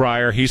Stephen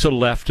Breyer. He's a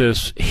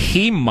leftist.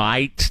 He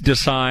might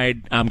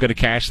decide, I'm going to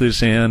cash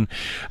this in.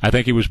 I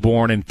think he was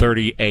born in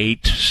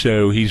 38,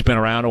 so he's been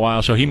around a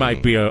while, so he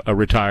might be a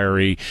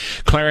retiree.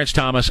 Clarence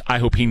Thomas, I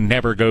hope he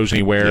never goes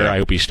anywhere. I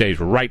hope he stays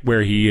right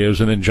where he is.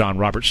 And then John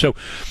Roberts. So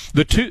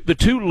the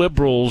two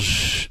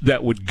liberals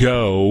that would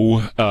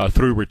go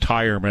through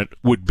retirement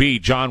would be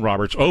John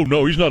Roberts. Oh,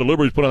 no, he's not a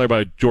liberal. He's put on there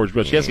by George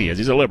Bush. Yes, he is.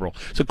 He's a liberal.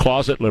 He's a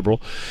closet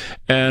liberal.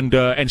 And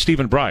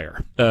Stephen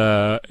Breyer.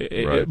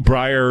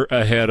 Breyer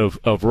ahead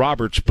of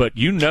Roberts, but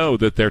you know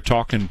that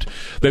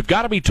they've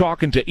got to be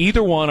talking to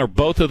either one or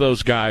both of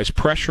those guys,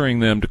 pressuring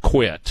them to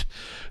quit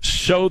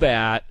so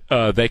that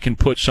they can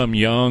put some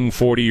young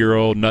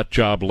 40-year-old nut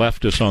job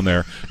leftist on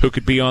there who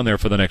could be on there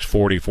for the next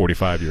 40,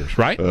 45 years,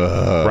 right?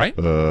 Right?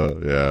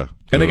 Yeah.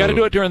 And they got to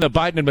do it during the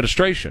Biden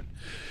administration.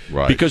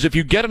 Right. Because if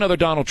you get another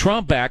Donald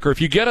Trump back, or if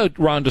you get a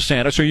Ron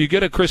DeSantis, or you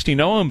get a Kristi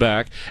Noem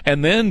back,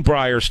 and then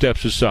Breyer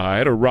steps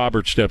aside, or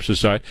Roberts steps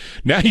aside,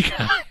 now you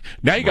got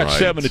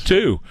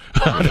 7-2.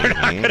 They're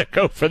not going to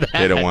go for that.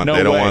 They don't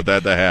want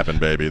that to happen,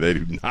 baby. They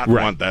do not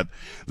want that.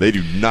 They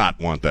do not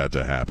want that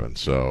to happen.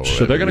 So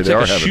they're going to take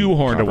a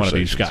shoehorn to one of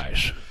these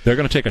guys. They're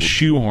going to take a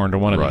shoehorn to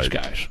one of these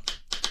guys.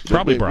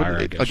 Probably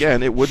Breyer, I guess.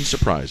 Again, it wouldn't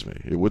surprise me.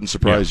 It wouldn't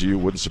surprise you.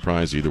 It wouldn't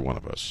surprise either one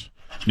of us.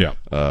 Yeah.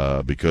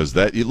 Because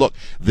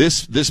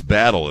this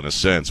battle, in a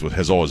sense,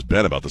 has always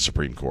been about the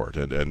Supreme Court,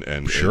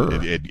 and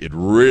sure. it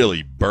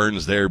really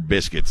burns their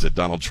biscuits that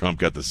Donald Trump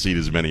got to seat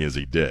as many as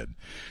he did,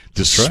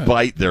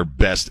 despite their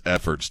best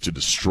efforts to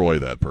destroy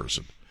that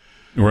person.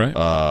 Right.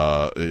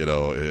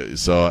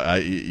 So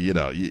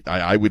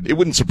I would. It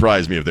wouldn't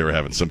surprise me if they were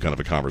having some kind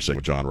of a conversation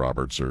with John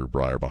Roberts or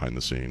Breyer behind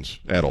the scenes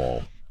at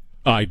all.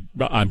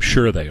 I'm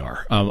sure they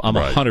are. I'm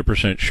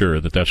 100% sure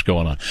that that's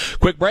going on.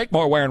 Quick break.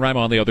 More Ware and Rima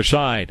on the other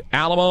side.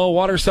 Alamo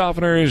Water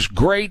Softeners,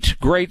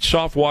 great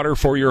soft water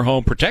for your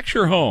home. Protects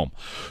your home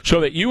so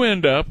that you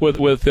end up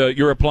with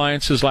your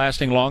appliances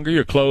lasting longer,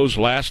 your clothes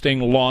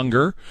lasting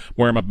longer.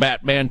 Wearing my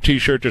Batman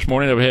T-shirt this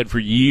morning. I've had for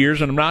years,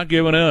 and I'm not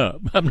giving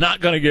up. I'm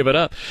not going to give it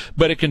up.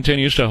 But it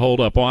continues to hold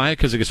up. Why?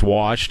 Because it gets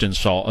washed in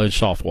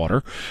soft water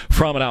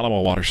from an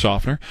Alamo Water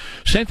Softener.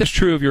 Same thing's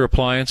true of your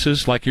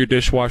appliances, like your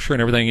dishwasher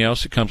and everything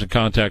else that comes in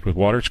contact with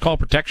water. It's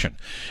called protection.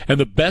 And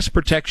the best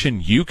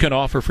protection you can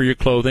offer for your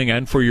clothing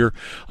and for your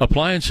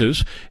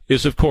appliances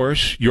is, of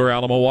course, your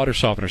Alamo Water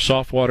Softener.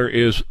 Soft water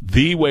is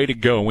the way to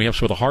go. And we have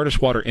some of the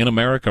hardest water in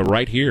America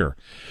right here.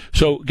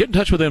 So get in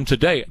touch with them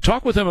today.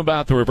 Talk with them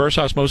about the reverse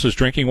osmosis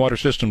drinking water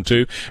system,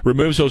 too.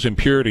 Removes those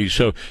impurities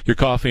so your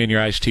coffee and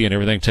your iced tea and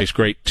everything tastes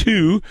great,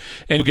 too.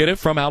 And you get it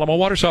from Alamo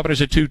Water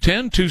Softeners at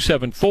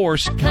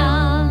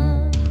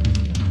 210-274.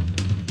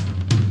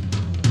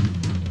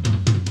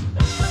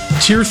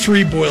 Tier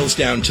 3 boils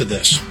down to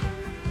this.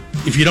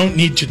 If you don't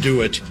need to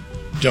do it,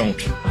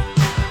 don't.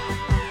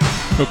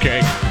 Okay,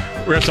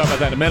 we're going to talk about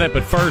that in a minute,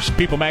 but first,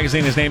 People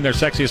Magazine has named their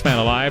sexiest man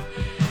alive.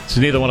 It's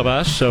neither one of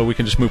us, so we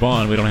can just move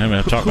on. We don't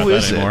have to talk about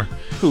that anymore.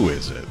 Who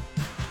is it?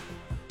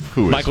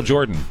 Michael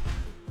Jordan.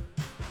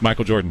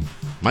 Michael Jordan.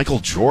 Michael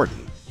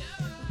Jordan?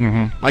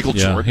 Mm-hmm. Michael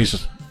Jordan?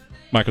 He's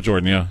Michael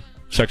Jordan, yeah.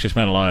 Sexiest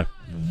man alive.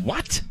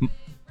 What?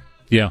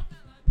 Yeah.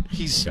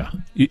 He's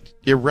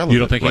irrelevant. You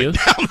don't think he is?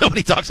 Now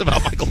nobody talks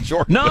about Michael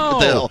Jordan.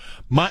 No.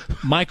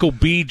 Michael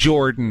B.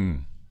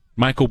 Jordan.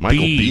 Michael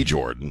B.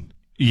 Jordan.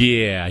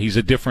 Yeah, he's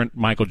a different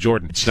Michael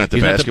Jordan. It's not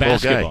the basketball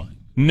guy.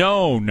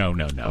 No.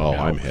 Oh,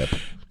 I'm hip.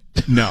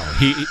 No,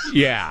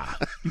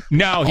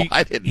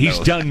 he's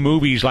done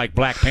movies like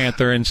Black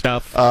Panther and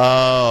stuff.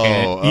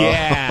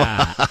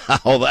 Yeah.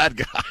 Oh, that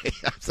guy.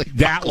 I was like,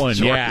 that one,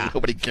 Jordan. yeah.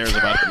 Nobody cares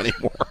about him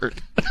anymore.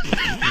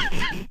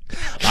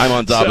 I'm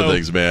on top of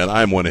things, man.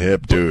 I'm one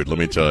hip dude, let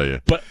me tell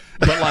you. But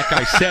like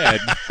I said,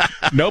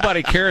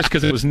 nobody cares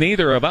because it was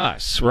neither of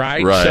us,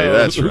 right? Right, so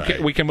that's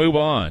right. We can move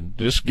on.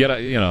 Just get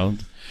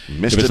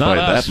missed it by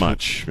that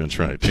much. That's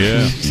right.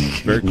 Yeah,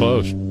 very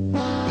close.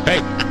 Hey,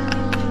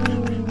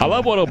 I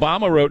love what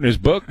Obama wrote in his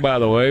book, by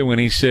the way, when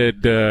he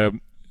said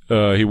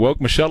he woke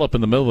Michelle up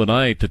in the middle of the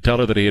night to tell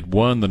her that he had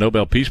won the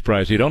Nobel Peace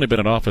Prize. He'd only been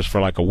in office for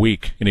like a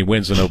week, and he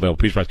wins the Nobel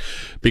Peace Prize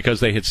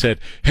because they had said,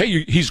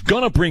 hey, he's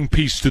going to bring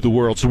peace to the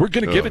world, so we're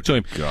going to give it to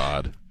him.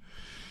 God.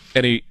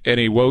 And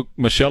he woke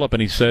Michelle up,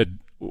 and he said,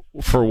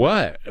 for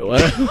what?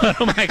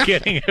 What am I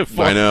getting it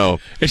for? I know.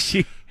 And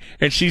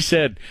she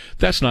said,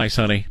 that's nice,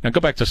 honey. Now go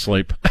back to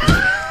sleep.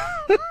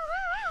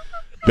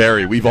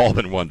 Barry, we've all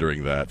been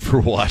wondering that. For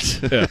what?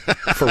 Yeah,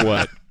 for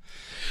what?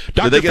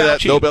 Did they get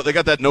that Nobel? They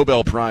got that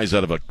Nobel Prize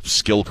out of a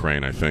skill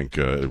crane, I think,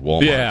 at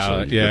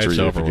Walmart. Yeah, so it's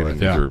over with.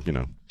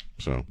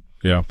 So.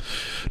 Yeah.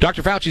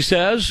 Dr. Fauci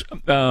says,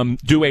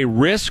 do a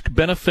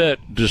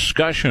risk-benefit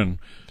discussion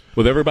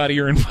with everybody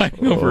you're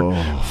inviting over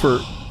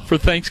for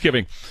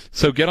Thanksgiving.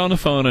 So get on the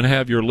phone and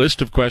have your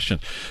list of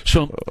questions.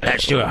 So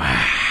let's do it.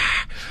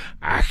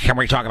 Can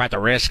we talk about the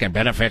risk and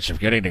benefits of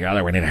getting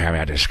together? We need to have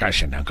a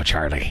discussion, Uncle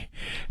Charlie.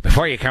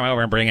 Before you come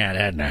over and bring that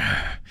in,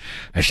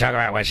 let's talk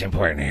about what's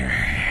important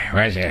here.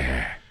 Where's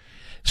it?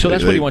 So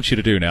that's what he wants you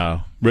to do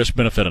now,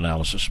 risk-benefit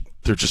analysis.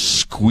 They're just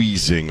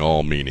squeezing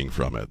all meaning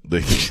from it.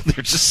 They're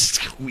just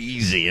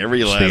squeezing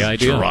every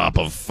last drop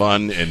of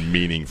fun and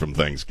meaning from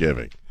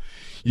Thanksgiving.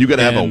 You got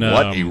to have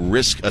a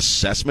risk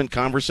assessment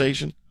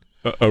conversation?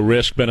 A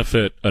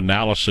risk-benefit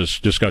analysis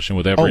discussion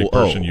with every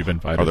person you've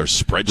invited. Are there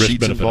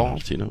spreadsheets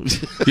involved?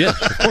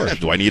 Yes, of course.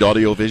 Do I need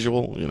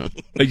audio-visual?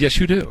 Yes,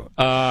 you do.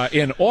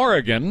 In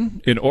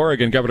Oregon,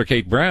 Governor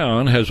Kate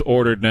Brown has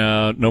ordered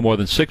now no more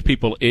than 6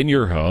 people in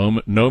your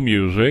home, no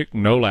music,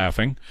 no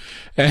laughing,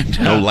 and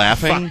no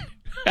laughing.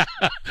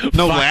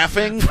 No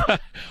laughing?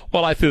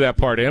 Well, I threw that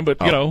part in,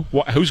 but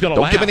who's going to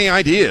laugh? Don't give any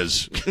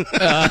ideas.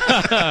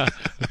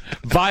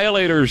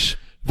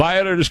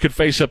 Violators could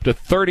face up to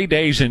 30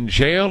 days in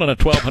jail and a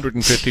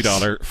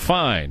 $1,250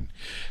 fine.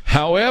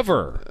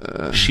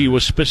 However, she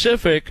was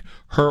specific.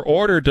 Her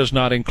order does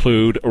not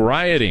include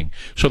rioting.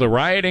 So the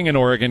rioting in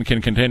Oregon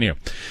can continue.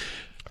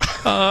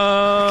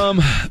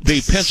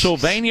 The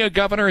Pennsylvania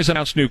governor has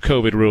announced new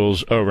COVID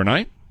rules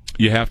overnight.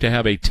 You have to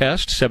have a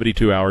test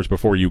 72 hours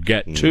before you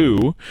get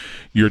to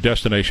your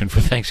destination for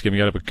Thanksgiving.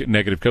 You got to have a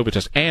negative COVID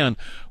test and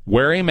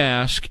wear a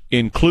mask,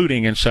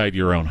 including inside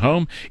your own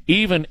home.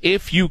 Even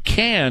if you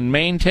can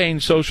maintain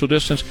social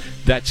distance,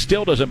 that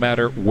still doesn't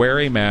matter. Wear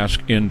a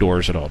mask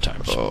indoors at all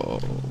times. Oh,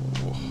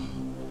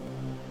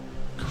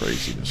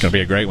 craziness. It's going to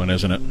be a great one,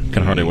 isn't it?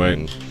 Can hardly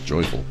wait.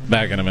 Joyful.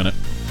 Back in a minute.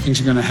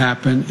 Things are going to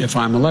happen if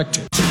I'm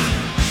elected.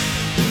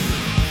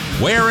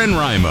 Where in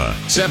Rima,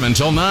 7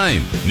 till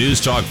 9. News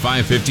Talk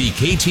 550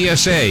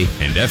 KTSA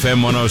and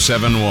FM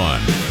 1071.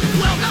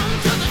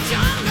 Welcome to the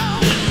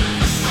jungle.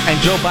 And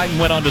Joe Biden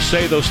went on to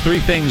say those 3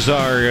 things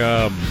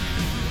are,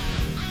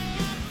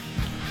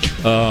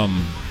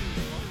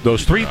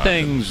 those 3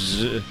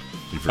 things, you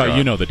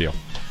know the deal.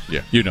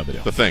 Yeah. You know the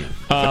deal. The thing.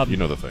 You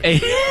know the thing.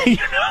 You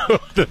know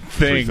the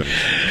thing.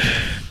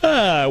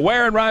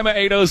 Where in Rima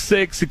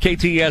 806 at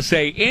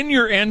KTSA. In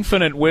your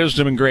infinite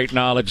wisdom and great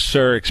knowledge,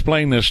 sir,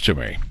 explain this to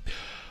me.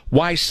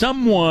 Why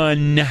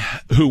someone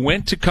who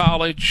went to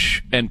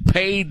college and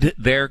paid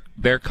their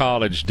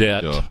college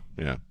debt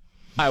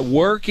by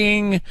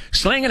working,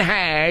 slinging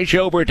hash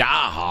over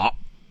IHOP,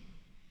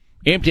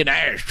 emptying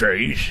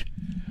ashtrays,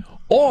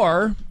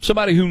 or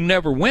somebody who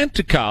never went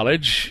to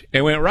college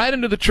and went right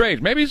into the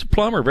trades. Maybe he's a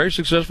plumber, very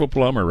successful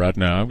plumber right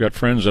now. I've got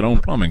friends that own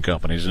plumbing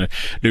companies and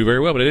do very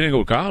well, but they didn't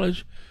go to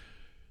college.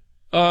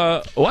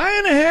 Why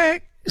in the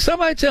heck?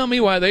 Somebody tell me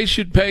why they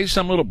should pay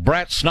some little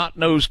brat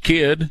snot-nosed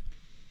kid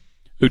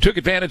who took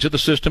advantage of the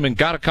system and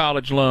got a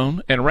college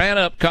loan and ran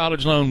up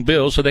college loan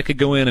bills so they could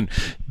go in and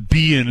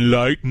be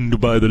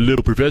enlightened by the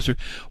little professor.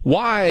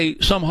 Why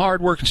some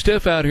hard-working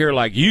stiff out here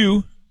like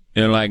you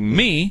and like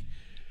me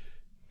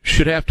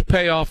should have to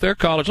pay off their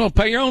college loan.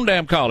 Pay your own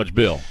damn college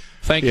bill.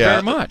 Thank you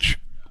very much.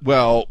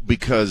 Well,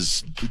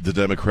 because the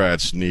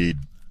Democrats need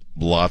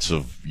lots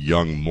of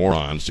young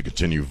morons to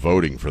continue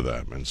voting for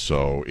them. And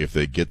so if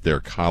they get their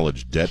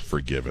college debt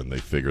forgiven, they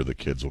figure the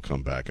kids will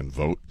come back and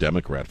vote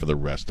Democrat for the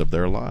rest of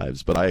their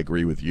lives. But I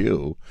agree with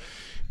you.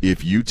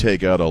 If you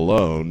take out a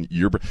loan,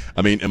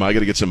 am I going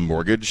to get some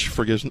mortgage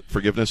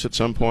forgiveness at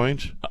some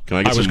point? Can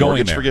I get some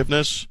mortgage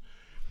forgiveness?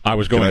 I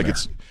was going there.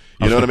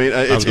 You know what I mean?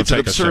 It's an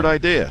absurd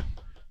idea.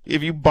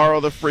 If you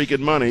borrow the freaking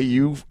money,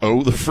 you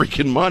owe the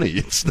freaking money.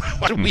 It's not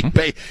what we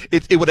pay.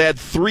 It would add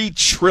 $3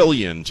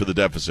 trillion to the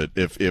deficit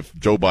if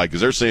Joe Biden,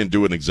 because they're saying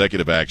do an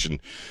executive action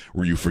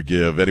where you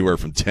forgive anywhere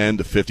from $10,000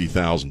 to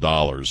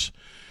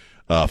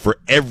 $50,000 for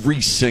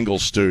every single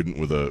student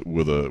with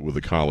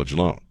a college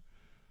loan.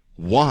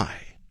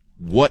 Why?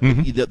 What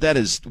that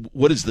is?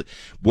 What is the?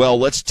 Well,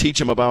 let's teach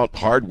them about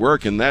hard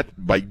work and that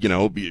by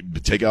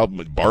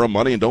borrow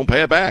money and don't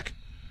pay it back.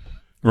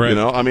 Right.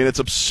 It's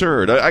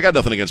absurd. I got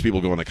nothing against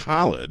people going to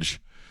college,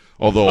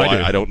 although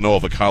I don't know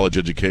if a college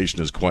education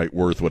is quite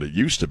worth what it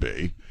used to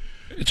be.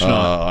 It's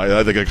not.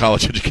 I think a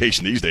college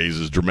education these days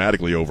is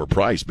dramatically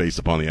overpriced based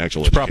upon the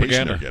actual education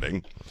propaganda they're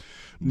getting.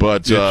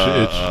 But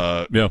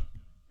yeah.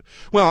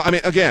 Well,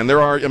 again,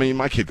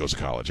 my kid goes to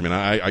college.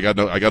 I got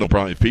no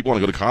problem. If people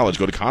want to go to college,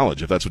 go to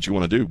college. If that's what you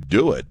want to do,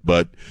 do it.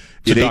 But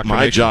it ain't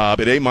my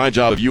job. It ain't my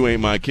job if you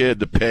ain't my kid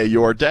to pay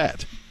your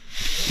debt.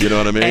 You know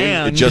what I mean?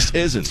 And it just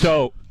isn't.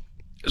 So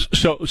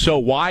So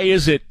why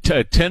is it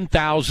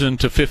 10,000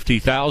 to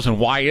 50,000?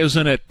 Why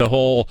isn't it the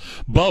whole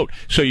boat?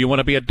 So you want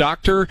to be a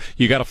doctor?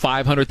 You got a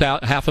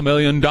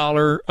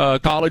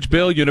 $500,000 college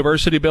bill,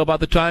 university bill by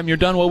the time you're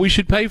done? Well, we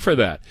should pay for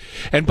that.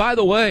 And by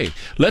the way,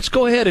 let's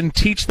go ahead and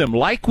teach them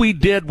like we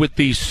did with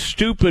these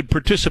stupid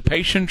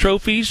participation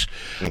trophies.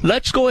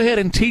 Let's go ahead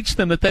and teach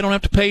them that they don't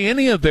have to pay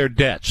any of their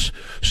debts.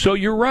 So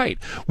you're right.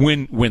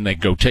 When they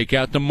go take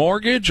out the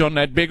mortgage on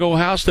that big old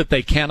house that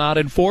they cannot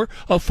afford,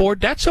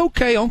 that's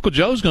okay. Uncle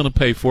Joe's going to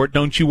pay for it.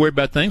 Don't you worry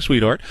about things,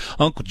 sweetheart.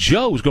 Uncle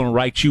Joe's going to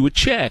write you a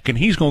check, and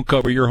he's going to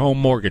cover your home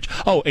mortgage.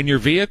 Oh, and your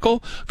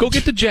vehicle? Go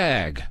get the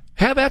Jag.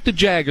 Have at the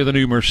Jag or the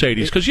new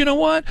Mercedes, because you know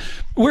what?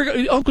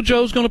 Uncle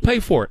Joe's going to pay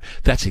for it.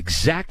 That's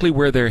exactly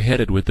where they're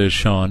headed with this,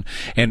 Sean.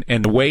 And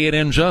the way it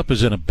ends up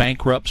is in a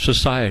bankrupt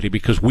society,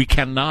 because we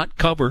cannot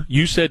cover.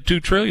 You said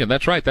 $2 trillion.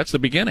 That's right. That's the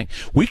beginning.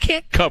 We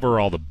can't cover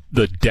all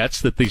the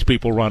debts that these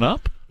people run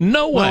up.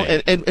 No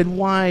way. Well, and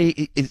why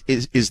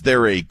is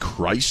there a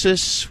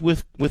crisis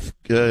with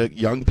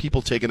young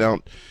people taking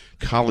out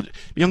college?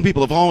 Young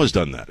people have always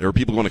done that. Or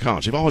people going to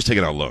college, they've always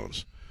taken out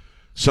loans.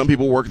 Some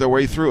people work their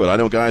way through it. I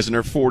know guys in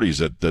their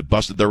 40s that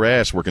busted their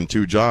ass working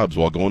 2 jobs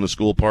while going to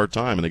school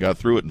part-time, and they got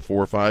through it in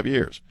 4 or 5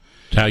 years.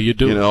 That's how you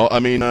do it. You know, I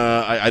mean,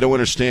 I don't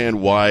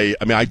understand why.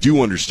 I mean, I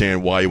do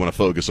understand why you want to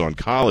focus on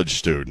college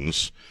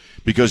students,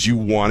 because you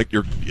want it.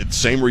 It's the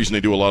same reason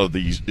they do a lot of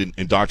these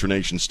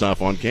indoctrination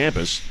stuff on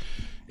campus,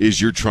 is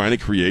you're trying to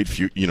create,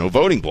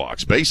 voting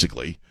blocks,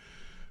 basically.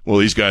 Well,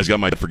 these guys got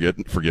my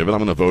forgiven. I'm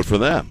going to vote for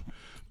them.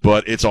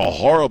 But it's a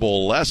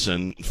horrible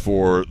lesson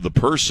for the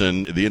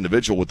person, the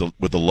individual with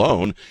the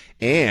loan,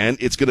 and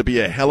it's going to be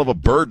a hell of a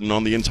burden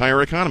on the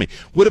entire economy.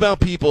 What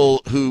about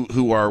people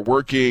who are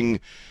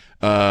working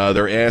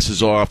their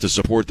asses off to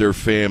support their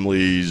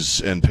families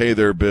and pay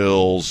their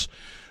bills?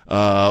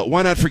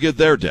 Why not forgive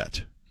their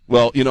debt?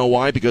 Well, you know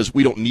why? Because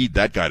we don't need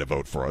that guy to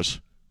vote for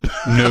us.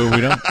 No,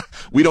 we don't.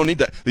 We don't need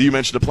that. You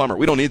mentioned a plumber.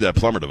 We don't need that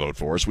plumber to vote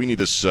for us. We need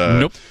this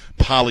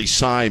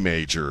poli-sci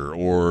major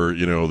or,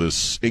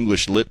 this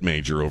English lit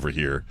major over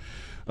here.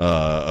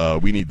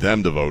 We need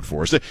them to vote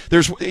for us.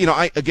 There's, we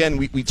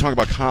talk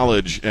about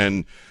college,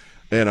 and,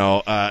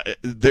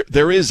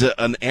 there is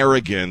an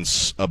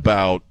arrogance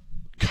about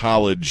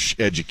college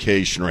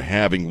education or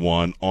having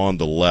one on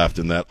the left,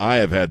 and that I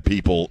have had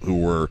people who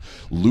were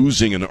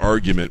losing an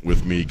argument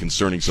with me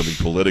concerning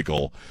something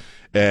political.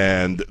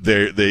 And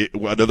they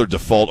another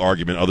default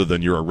argument other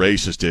than you're a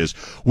racist is,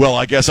 well,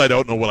 I guess I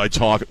don't know what I'm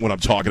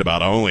talking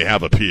about. I only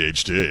have a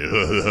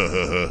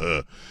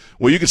PhD.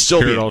 Well, you can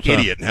still be an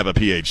idiot and have a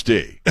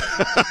PhD.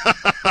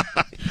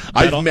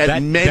 I've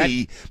met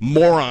many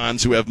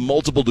morons who have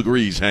multiple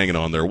degrees hanging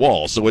on their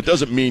wall, so it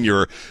doesn't mean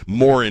you're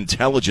more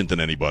intelligent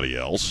than anybody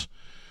else.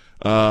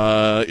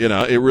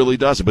 It really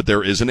doesn't. But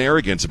there is an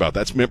arrogance about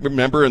that.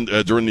 Remember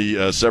during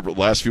the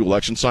last few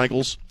election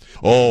cycles?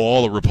 Oh,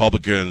 all the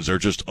Republicans are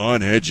just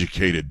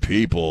uneducated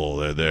people.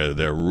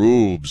 They're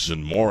rubes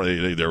and more.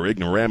 They're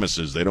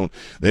ignoramuses. They don't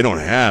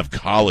have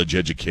college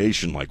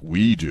education like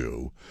we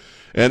do.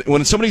 And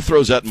when somebody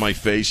throws that in my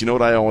face, you know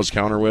what I always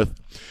counter with?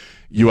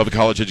 You have a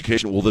college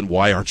education? Well, then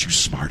why aren't you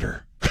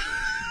smarter?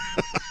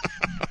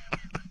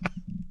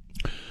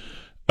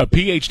 A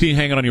PhD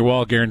hanging on your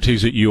wall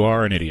guarantees that you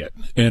are an idiot,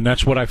 and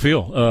that's what I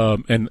feel.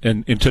 And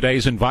in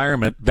today's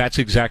environment, that's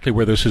exactly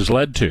where this has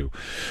led to.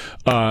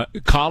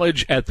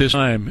 College at this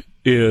time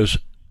is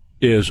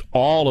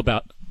all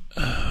about.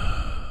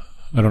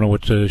 I don't know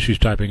what she's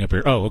typing up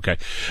here. Oh, okay.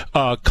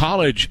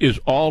 College is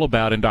all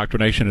about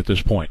indoctrination at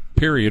this point.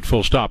 Period.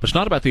 Full stop. It's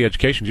not about the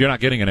education. You're not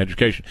getting an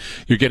education.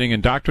 You're getting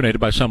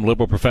indoctrinated by some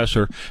liberal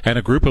professor and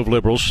a group of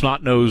liberals,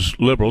 snot-nosed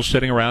liberals,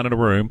 sitting around in a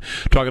room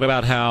talking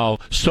about how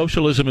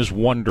socialism is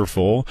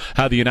wonderful,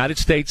 how the United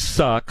States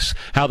sucks,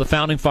 how the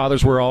founding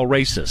fathers were all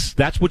racist.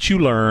 That's what you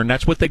learn.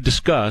 That's what they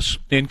discuss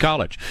in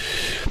college.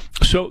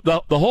 So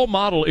the whole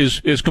model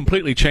is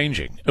completely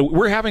changing.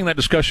 We're having that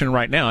discussion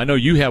right now. I know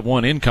you have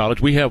one in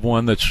college. We have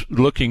one that's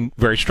looking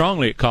very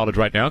strongly at college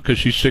right now because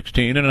she's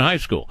 16 and in high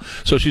school.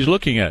 So she's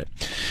looking at it.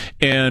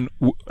 And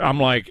I'm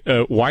like,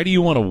 why do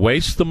you want to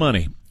waste the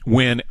money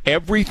when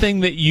everything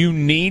that you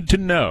need to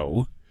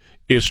know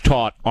is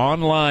taught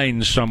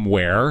online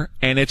somewhere,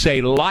 and it's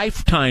a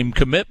lifetime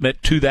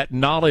commitment to that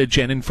knowledge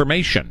and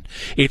information?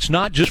 It's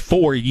not just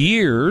 4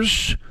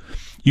 years.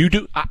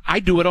 I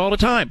do it all the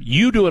time.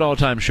 You do it all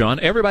the time, Sean.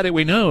 Everybody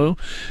we know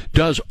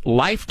does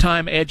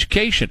lifetime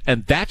education,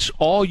 and that's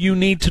all you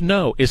need to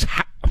know is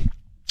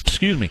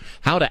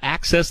how to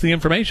access the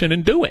information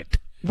and do it.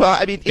 Well,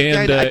 I mean,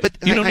 but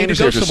you don't need to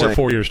go somewhere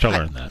 4 years to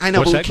learn that. I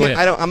know, but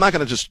I'm not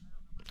going to just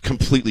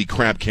completely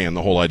crap can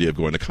the whole idea of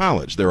going to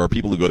college. There are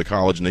people who go to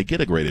college and they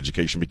get a great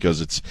education because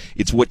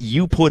it's what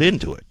you put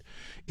into it.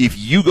 If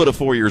you go to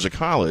 4 years of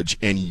college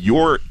and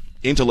you're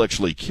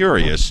intellectually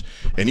curious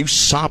and you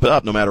sop it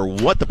up no matter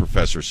what the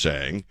professor's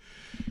saying,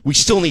 We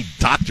still need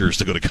doctors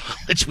to go to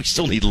college. We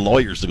still need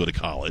lawyers to go to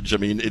college. I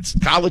mean, it's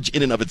college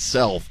in and of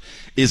itself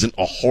isn't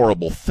a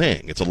horrible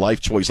thing. It's a life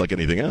choice like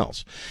anything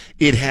else.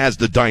 It has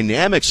the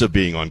dynamics of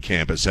being on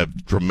campus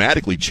have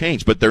dramatically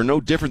changed, but they're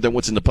no different than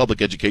what's in the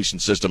public education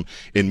system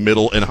in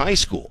middle and high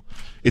school.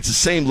 It's the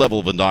same level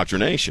of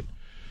indoctrination.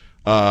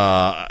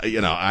 I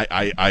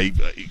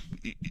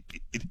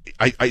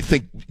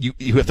think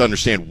you have to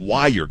understand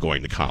why you're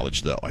going to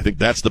college, though. I think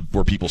that's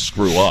where people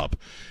screw up,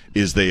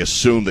 is they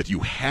assume that you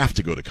have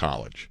to go to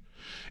college.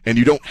 And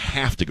you don't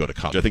have to go to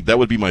college. I think that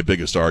would be my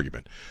biggest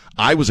argument.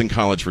 I was in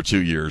college for 2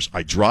 years.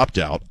 I dropped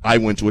out. I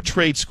went to a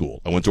trade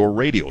school. I went to a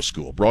radio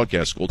school,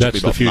 broadcast school. It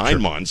took me about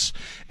 9 months,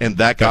 and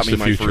that got me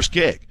my first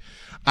gig.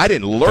 I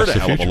didn't learn a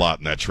hell of a lot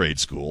in that trade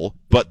school,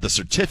 but the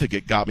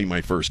certificate got me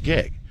my first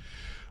gig.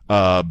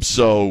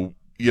 So,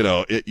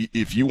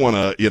 if you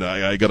want to,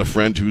 I got a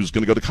friend who's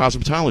going to go to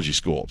cosmetology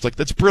school. It's like,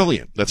 that's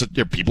brilliant.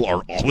 People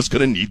are always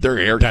going to need their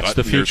hair cut. That's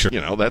the future.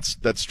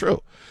 That's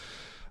true.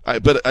 I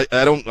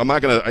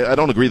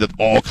don't agree that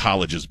all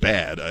college is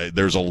bad.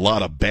 There's a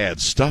lot of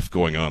bad stuff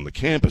going on the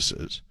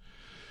campuses.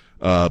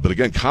 But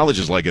again, college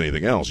is like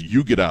anything else.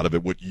 You get out of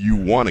it what you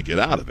want to get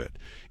out of it.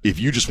 If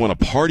you just want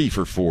to party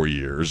for 4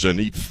 years and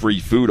eat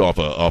free food off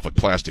a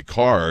plastic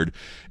card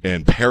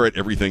and parrot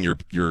everything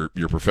your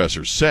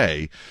professors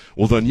say,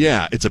 well then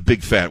yeah, it's a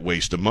big fat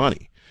waste of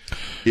money.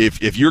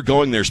 If you're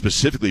going there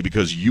specifically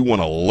because you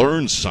want to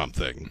learn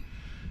something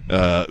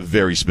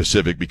very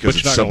specific, because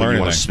it's something you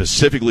want to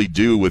specifically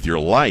do with your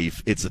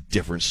life, it's a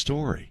different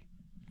story.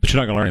 But you're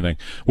not going to learn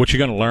anything. What you're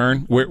going to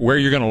learn, where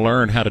you're going to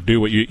learn how to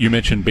do what you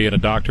mentioned, being a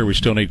doctor, we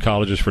still need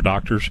colleges for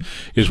doctors,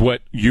 is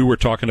what you were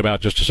talking about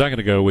just a second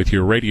ago with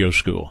your radio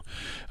school.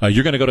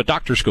 You're going to go to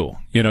doctor school.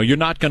 You're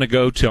not going to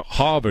go to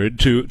Harvard,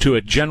 to a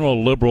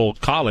general liberal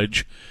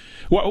college.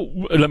 Well,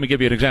 let me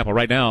give you an example.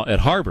 Right now at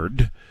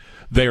Harvard,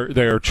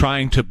 they're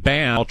trying to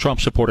ban all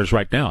Trump supporters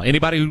right now.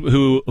 Anybody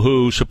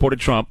who supported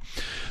Trump,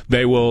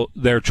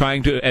 they're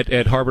trying to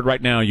at Harvard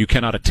right now. You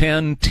cannot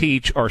attend,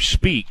 teach, or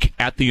speak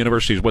at the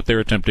university is what they're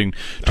attempting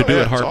to do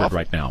at Harvard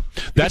right now.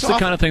 That's the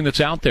kind of thing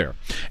that's out there.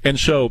 And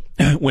so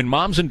when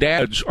moms and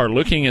dads are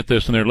looking at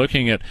this and they're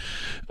looking at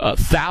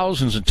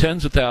thousands and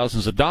tens of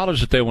thousands of dollars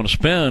that they want to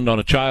spend on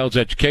a child's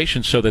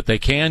education so that they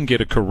can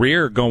get a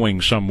career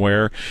going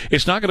somewhere,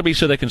 it's not going to be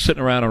so they can sit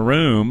around a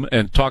room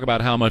and talk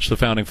about how much the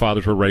founding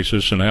fathers were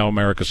racist and how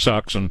America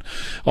sucks and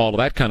all of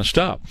that kind of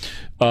stuff.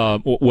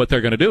 What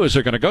they're going to do is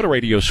they're going to go to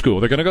radio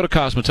school. They're going to go to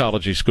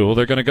cosmetology school.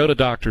 They're going to go to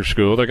doctor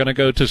school. They're going to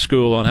go to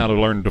school on how to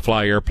learn to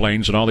fly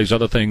airplanes and all these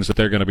other things that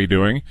they're going to be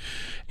doing.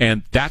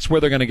 And that's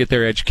where they're going to get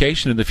their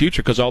education in the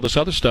future, because all this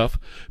other stuff,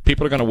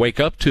 people are going to wake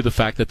up to the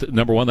fact that,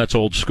 number one, that's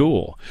old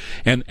school.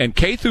 And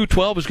K through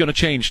 12 is going to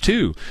change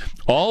too.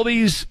 All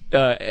these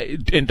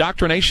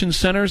indoctrination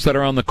centers that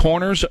are on the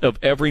corners of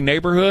every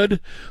neighborhood,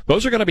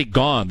 those are going to be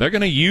gone. They're going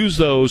to use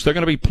those. They're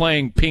going to be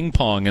playing ping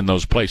pong in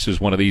those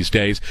places one of these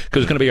days,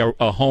 because it's going to be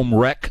a home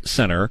rec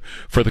center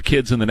for the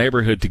kids in the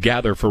neighborhood to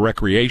gather for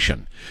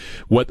recreation.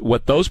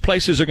 What those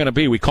places are going to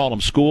be, we call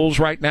them schools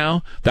right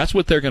now, that's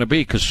what they're going to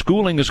be, because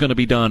schooling is going to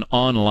be done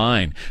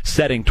online.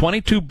 Setting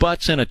 22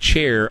 butts in a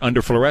chair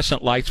under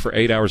fluorescent lights for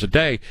 8 hours a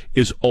day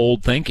is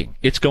old thinking.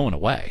 It's going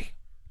away.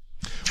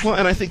 Well,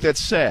 and I think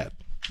that's sad.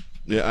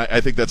 Yeah,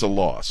 I think that's a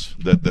loss,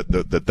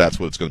 that's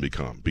what it's going to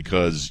become,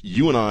 because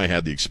you and I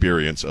had the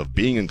experience of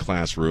being in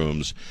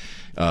classrooms.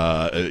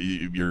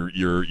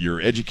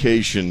 Your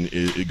education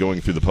going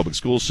through the public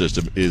school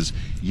system is,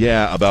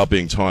 about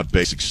being taught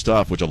basic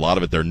stuff, which a lot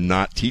of it they're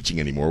not teaching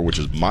anymore, which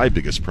is my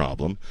biggest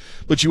problem.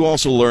 But you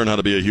also learn how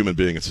to be a human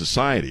being in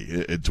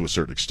society to a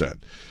certain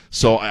extent.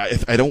 So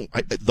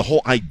the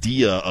whole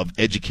idea of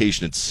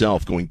education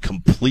itself going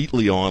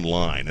completely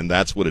online, and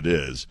that's what it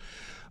is,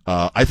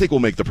 I think will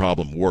make the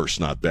problem worse,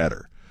 not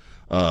better.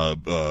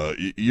 It's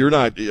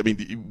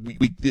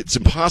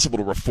impossible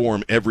to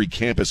reform every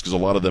campus because a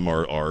lot of them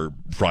are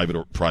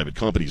private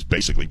companies,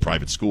 basically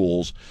private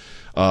schools.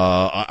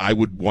 I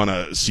would want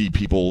to see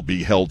people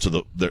be held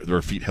to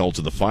their feet held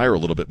to the fire a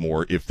little bit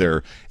more if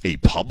they're a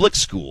public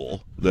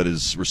school that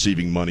is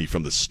receiving money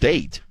from the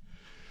state.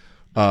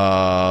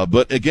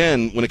 But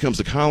again, when it comes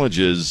to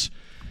colleges,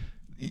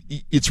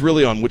 it's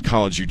really on what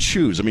college you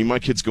choose. I mean, my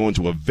kid's going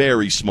to a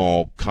very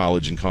small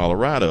college in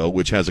Colorado,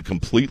 which has a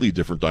completely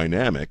different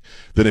dynamic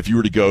than if you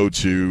were to go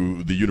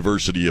to the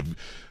University of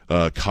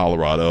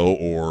Colorado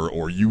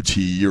or UT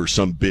or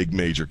some big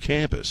major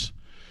campus.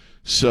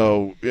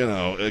 So,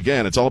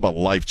 again, it's all about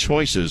life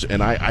choices,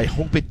 and I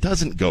hope it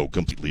doesn't go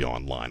completely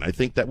online. I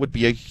think that would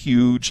be a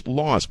huge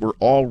loss. We're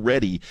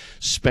already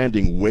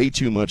spending way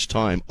too much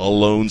time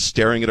alone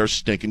staring at our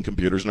stinking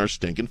computers and our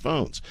stinking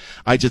phones.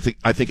 I think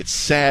it's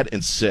sad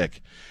and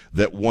sick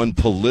that one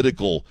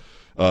political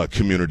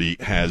community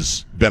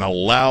has been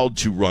allowed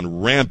to run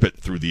rampant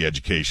through the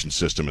education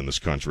system in this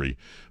country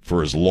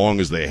for as long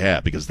as they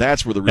have, because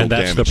that's where the real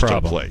damage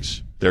took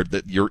place. That's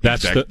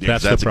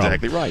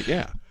exactly right,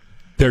 yeah.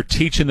 They're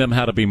teaching them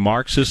how to be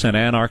Marxists and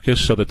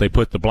anarchists so that they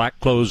put the black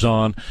clothes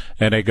on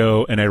and they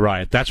go and they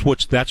riot. That's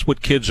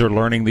what kids are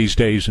learning these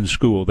days in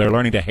school. They're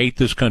learning to hate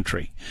this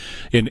country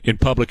in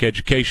public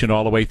education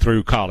all the way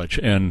through college.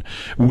 And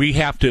we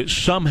have to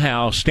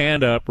somehow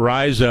stand up,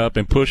 rise up,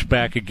 and push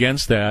back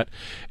against that.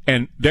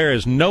 And there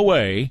is no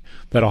way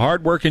that a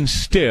hard-working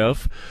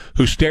stiff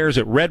who stares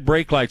at red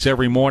brake lights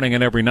every morning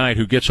and every night,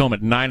 who gets home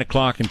at 9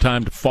 o'clock in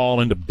time to fall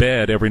into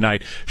bed every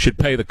night, should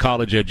pay the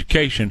college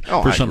education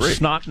for some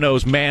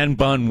snot-nosed,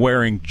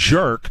 man-bun-wearing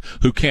jerk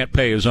who can't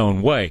pay his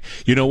own way.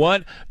 You know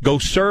what? Go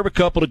serve a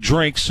couple of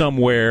drinks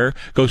somewhere,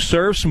 go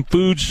serve some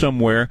food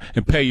somewhere,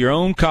 and pay your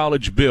own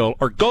college bill,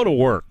 or go to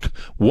work.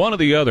 One or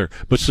the other.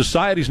 But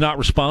society's not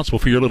responsible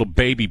for your little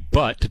baby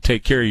butt to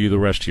take care of you the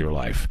rest of your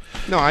life.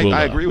 No,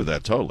 I agree with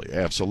that totally.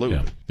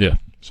 Absolutely. Yeah.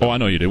 So, I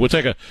know you do. We'll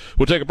take a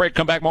break,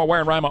 come back, more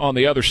Ware and Rima on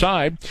the other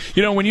side.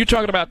 You know, when you're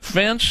talking about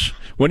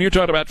when you're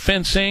talking about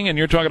fencing and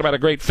you're talking about a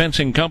great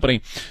fencing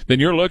company, then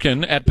you're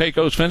looking at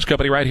Pecos Fence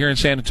Company right here in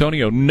San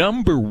Antonio,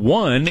 number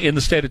one in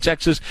the state of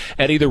Texas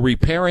at either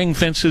repairing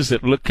fences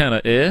that look kind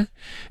of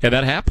and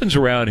that happens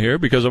around here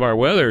because of our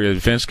weather. The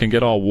fence can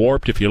get all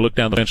warped if you look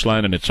down the fence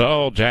line and it's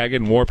all jagged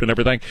and warped and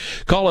everything.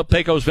 Call up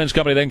Pecos Fence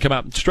Company. They can come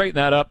out and straighten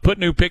that up, put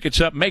new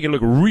pickets up, make it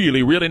look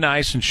really, really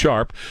nice and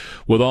sharp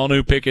with all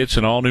new pickets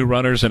and all new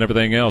runners and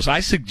everything else. I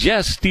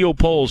suggest steel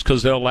poles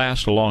because they'll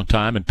last a long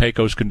time, and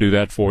Pecos can do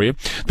that for you.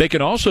 They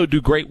can also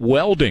do great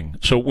welding.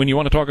 So when you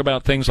want to talk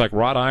about things like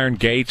wrought iron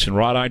gates and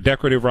wrought iron,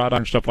 decorative wrought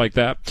iron, stuff like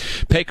that,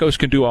 Pecos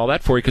can do all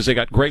that for you because they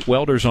got great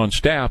welders on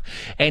staff.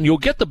 And you'll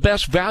get the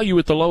best value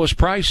at the lowest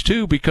price,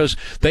 too, because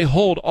they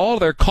hold all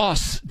their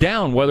costs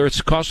down, whether it's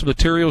the cost of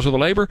materials or the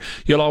labor.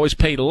 You'll always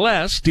pay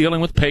less dealing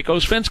with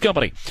Pecos Fence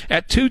Company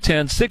at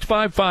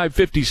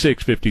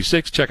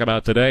 210-655-5656. Check them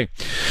out today.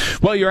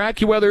 Well, your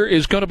AccuWeather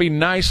is going to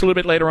be nice a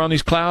little bit later on.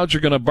 These clouds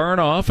are going to burn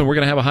off, and we're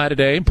going to have a high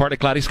today. Partly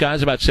cloudy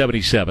skies, about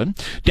 77.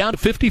 Down to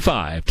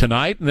 55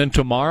 tonight, and then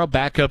tomorrow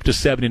back up to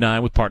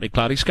 79 with partly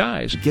cloudy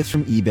skies. Gifts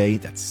from eBay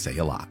that say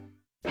a lot.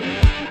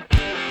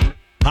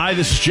 Hi,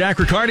 this is Jack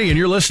Riccardi, and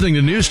you're listening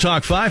to News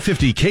Talk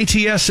 550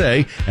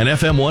 KTSA and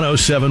FM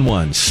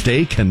 1071.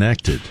 Stay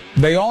connected.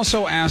 They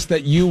also asked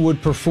that you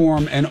would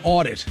perform an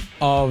audit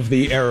of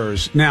the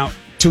errors. Now,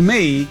 to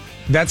me,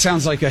 that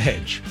sounds like a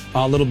hedge,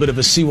 a little bit of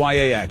a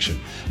CYA action.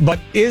 But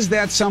is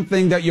that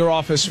something that your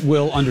office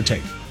will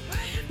undertake?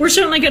 We're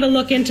certainly going to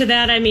look into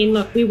that. I mean,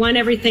 look, we want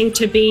everything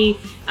to be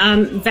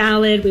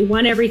valid. We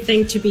want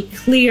everything to be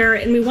clear,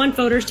 and we want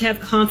voters to have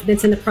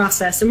confidence in the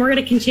process. And we're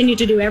going to continue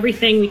to do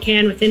everything we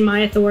can within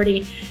my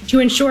authority to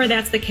ensure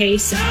that's the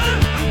case.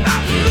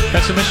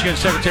 That's the Michigan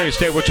Secretary of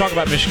State. We'll talk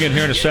about Michigan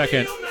here in a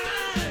second.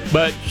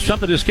 But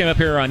something just came up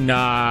here on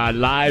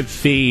live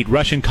feed.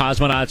 Russian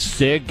cosmonauts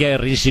Sergei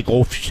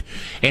Ryzhikov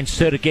and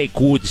Sergei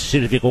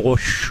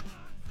Kudryavov.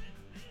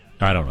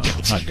 I don't know.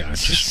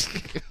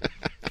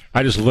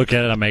 I just look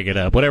at it, I make it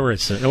up. Whatever it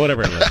is.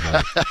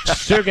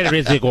 Sergei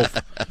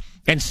Ryzhikov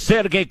and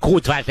Sergei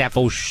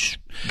Kudryavov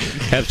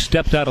have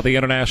stepped out of the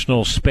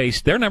International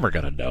Space. They're never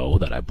going to know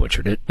that I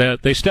butchered it.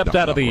 They stepped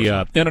out of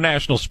the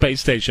International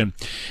Space Station,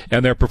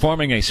 and they're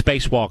performing a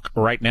spacewalk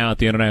right now at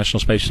the International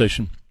Space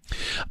Station.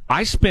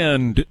 I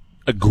spend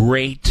a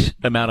great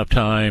amount of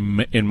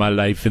time in my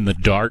life in the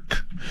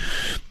dark,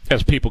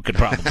 as people could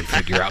probably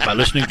figure out by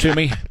listening to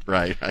me.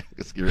 Right.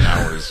 Your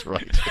hours,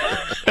 right.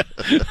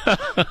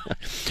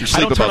 You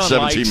sleep about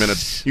 17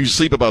 minutes. You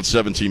sleep about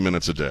 17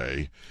 minutes a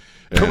day.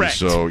 And correct.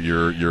 So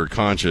you're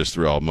conscious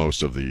throughout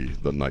most of the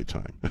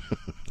nighttime.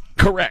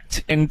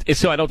 Correct. And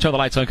so I don't turn the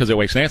lights on because it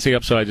wakes Nancy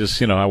up, so I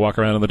just, I walk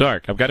around in the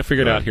dark. I've got to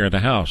figure it out here in the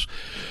house.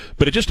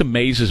 But it just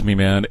amazes me,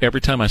 man,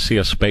 every time I see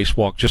a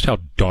spacewalk, just how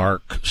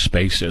dark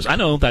space is. I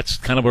know that's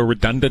kind of a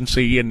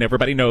redundancy, and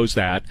everybody knows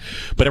that.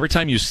 But every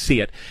time you see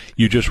it,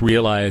 you just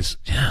realize,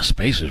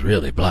 space is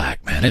really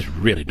black, man. It's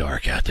really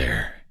dark out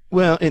there.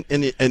 Well, and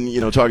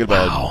talking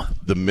about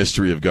the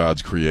mystery of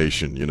God's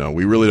creation,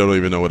 we really don't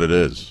even know what it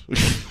is.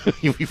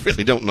 We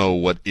really don't know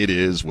what it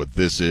is, what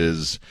this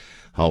is,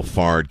 how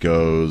far it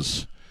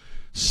goes.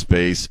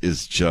 Space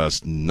is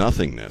just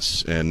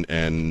nothingness.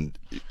 And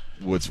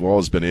what's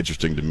always been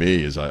interesting to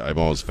me is I'm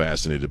always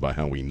fascinated by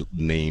how we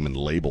name and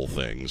label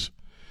things.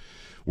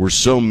 We're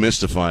so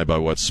mystified by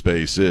what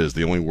space is.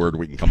 The only word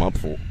we can come up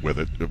with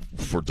it to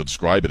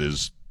describe it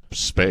is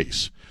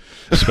space.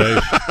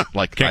 Space.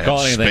 Like can't I call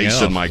have anything space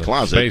else. in my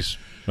closet. Space.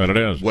 But it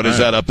is. What is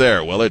that up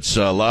there? Well, it's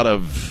a lot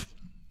of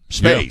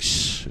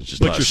space. It's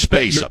just a lot of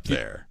space up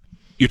there.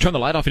 You turn the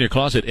light off in your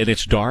closet and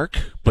it's dark,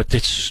 but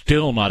it's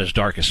still not as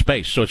dark as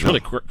space. So it's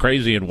really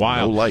crazy and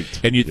wild. No light.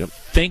 And you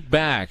think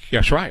back,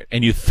 that's right,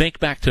 and you think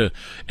back to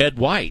Ed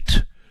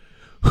White,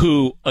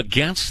 who,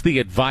 against the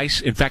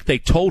advice, in fact, they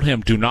told him,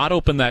 do not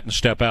open that and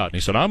step out. And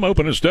he said, I'm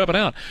open and stepping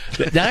out.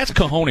 That's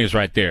cojones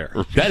right there.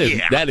 That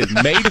is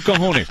made of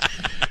cojones.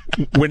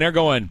 When they're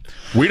going,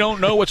 we don't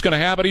know what's going to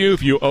happen to you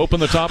if you open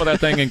the top of that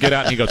thing and get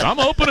out. And he goes, I'm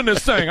opening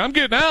this thing. I'm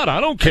getting out. I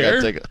don't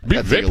care.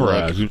 Be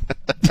vaporized.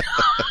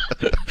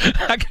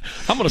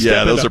 I'm going to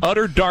step into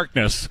utter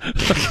darkness.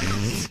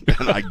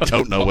 And I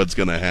don't know what's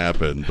going to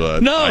happen,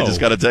 but No. I just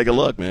got to take a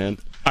look, man.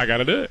 I got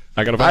to do it.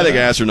 I think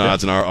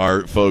astronauts and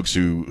our folks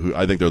who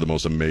I think they're the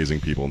most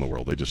amazing people in the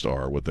world. They just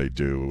are what they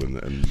do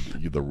and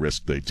the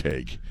risk they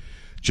take.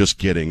 Just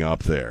getting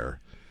up there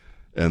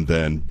and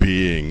then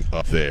being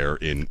up there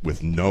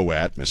with no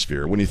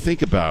atmosphere. When you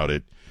think about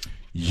it,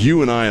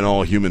 you and I and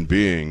all human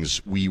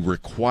beings, we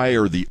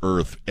require the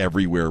earth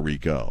everywhere we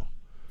go.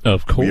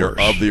 Of course. We are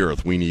of the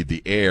earth. We need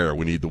the air.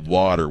 We need the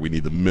water. We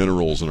need the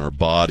minerals in our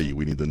body.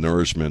 We need the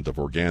nourishment of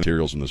organic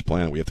materials on this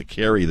planet. We have to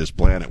carry this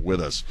planet with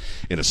us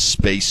in a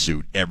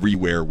spacesuit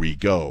everywhere we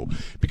go,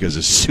 because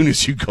as soon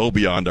as you go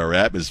beyond our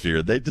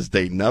atmosphere, they just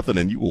ain't nothing,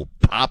 and you will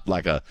pop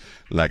like a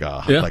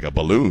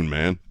balloon,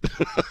 man.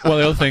 Well,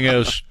 the other thing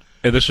is,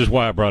 and this is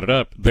why I brought it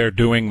up, they're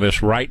doing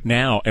this right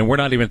now, and we're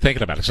not even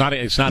thinking about it. It's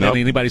not Nope.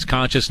 in anybody's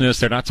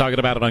consciousness. They're not talking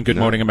about it on Good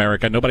Morning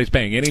America. Nobody's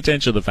paying any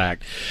attention to the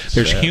fact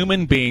there's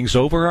human beings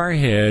over our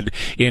head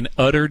in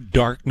utter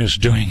darkness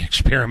doing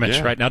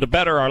experiments right now to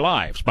better our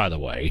lives, by the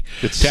way.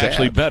 It's to sad.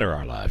 actually better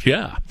our lives,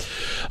 yeah.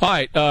 All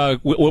right,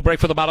 we'll break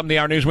for the bottom of the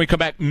hour news. When we come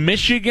back,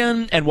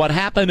 Michigan and what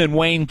happened in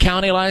Wayne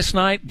County last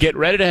night. Get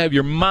ready to have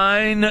your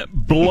mind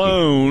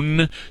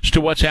blown as to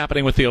what's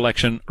happening with the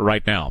election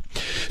right now.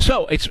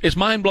 So it's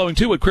mind-blowing,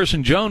 too, what Chris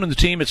and Joan and the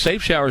team at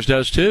Safe Showers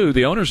does, too.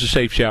 The owners of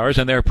Safe Showers,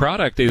 and their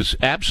product is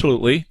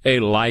absolutely a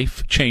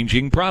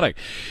life-changing product.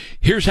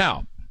 Here's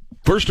how.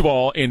 First of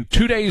all, in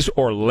 2 days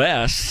or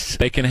less,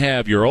 they can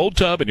have your old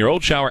tub and your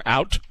old shower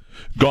out,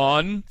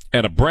 gone,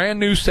 and a brand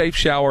new Safe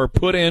Shower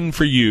put in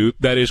for you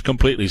that is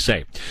completely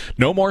safe.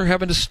 No more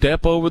having to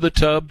step over the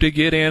tub to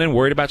get in and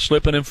worried about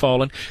slipping and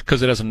falling,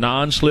 because it has a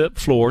non-slip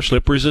floor,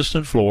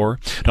 slip-resistant floor.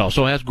 It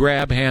also has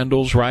grab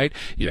handles, right?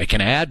 They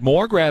can add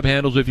more grab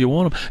handles if you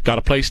want them. Got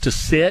a place to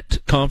sit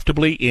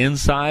comfortably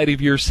inside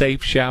of your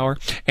Safe Shower,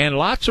 and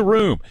lots of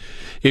room.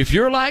 If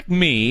you're like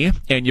me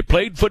and you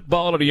played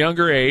football at a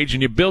younger age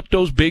and you built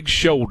those big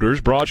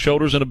shoulders, broad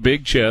shoulders and a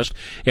big chest,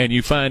 and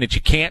you find that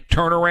you can't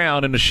turn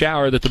around in the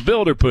shower that the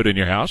builder put in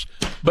your house,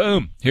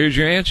 boom, here's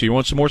your answer. You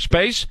want some more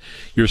space?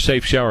 Your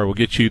Safe Shower will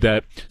get you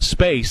that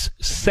space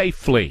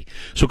safely.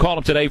 So call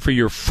them today for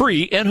your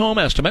free in-home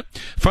estimate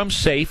from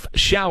Safe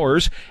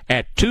Showers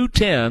at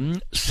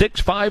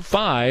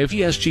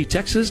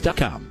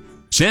 210-655-ESGTexas.com.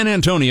 San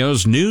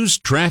Antonio's news,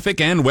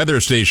 traffic, and weather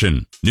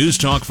station. News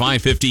Talk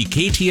 550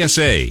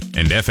 KTSA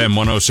and FM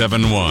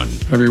 1071.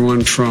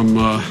 Everyone from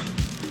the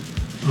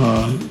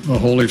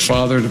Holy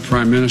Father to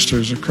prime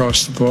ministers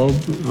across the globe.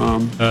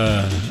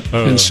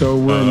 And so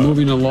we're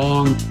moving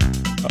along. He's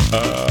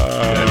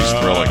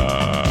thrilling.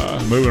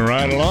 Moving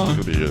right along.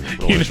 It'll be a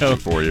relationship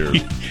for 4 years.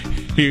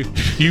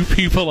 You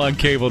people on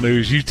cable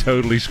news, you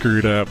totally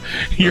screwed up.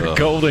 Your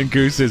golden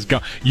goose is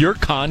gone. Your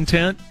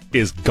content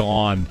is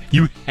gone.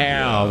 You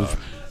have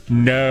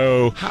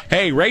no.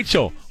 Hey,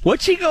 Rachel,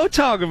 what's she gonna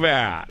talk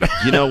about?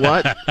 You know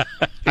what?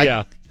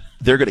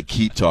 They're going to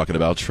keep talking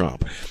about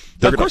Trump.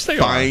 They're going to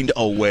find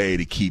a way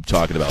to keep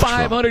talking about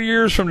 500 Trump.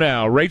 years from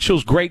now,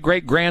 Rachel's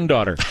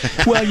great-great-granddaughter.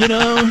 Well, you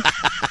know,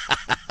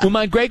 when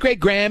my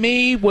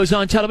great-great-Grammy was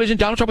on television,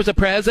 Donald Trump was the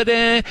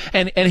president,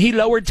 and he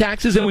lowered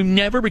taxes, and we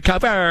never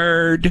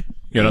recovered.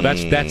 You know,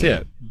 that's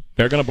it.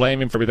 They're going to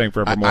blame him for everything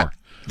forevermore.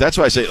 That's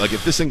why I say, like,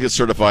 if this thing gets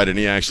certified and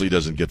he actually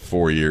doesn't get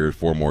 4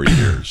 more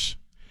years.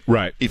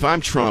 Right. If I'm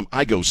Trump,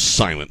 I go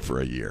silent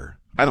for a year.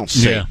 I don't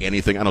say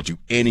anything. I don't do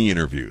any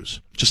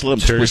interviews. Just let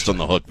them twist on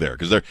the hook there,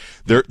 because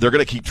they're going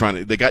to keep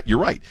trying to. You're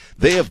right.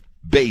 They have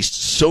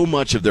based so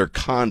much of their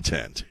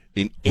content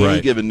in any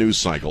given news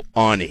cycle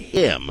on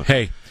him.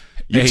 Hey,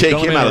 take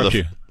him out of the.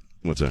 You.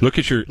 What's that? Look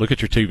at your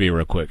TV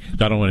real quick.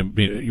 I don't want to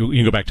be. You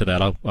can go back to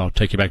that. I'll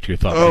take you back to your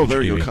thought. Oh,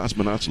 there you go.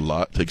 Cosmonauts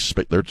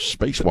they're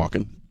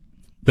spacewalking.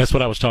 That's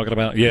what I was talking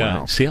about. Yeah.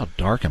 Wow. See how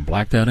dark and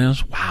black that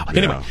is? Wow.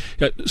 Anyway,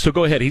 so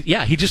go ahead.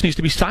 He just needs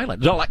to be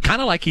silent.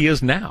 Kind of like he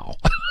is now.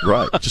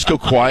 Right. Just go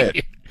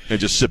quiet and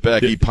just sit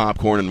back, eat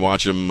popcorn, and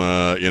watch him,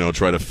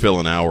 try to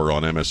fill an hour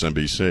on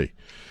MSNBC.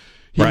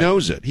 He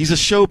knows it. He's a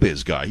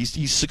showbiz guy.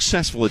 He's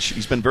successful.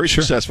 He's been very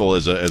successful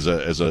as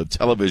a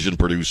television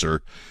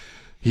producer.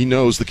 He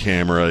knows the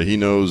camera. He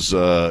knows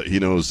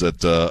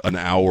that an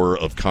hour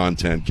of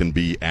content can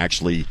be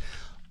actually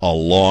a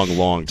long,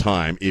 long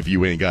time if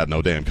you ain't got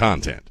no damn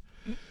content.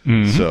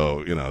 Mm-hmm.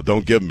 So,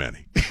 don't give them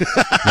any.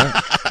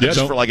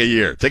 Just for like a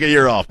year. Take a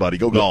year off, buddy.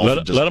 Go golf.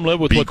 Let them live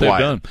with what they've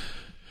done.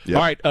 Yep.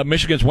 All right,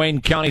 Michigan's Wayne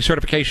County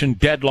certification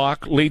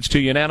deadlock leads to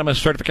unanimous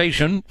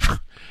certification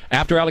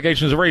after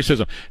allegations of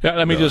racism.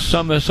 Let me just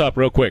sum this up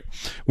real quick.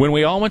 When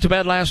we all went to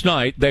bed last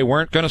night, they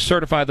weren't going to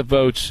certify the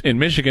votes in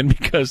Michigan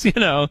because,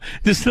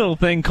 this little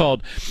thing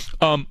called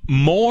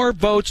more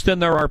votes than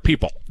there are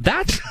people.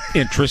 That's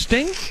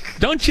interesting,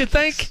 don't you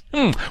think?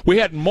 We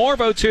had more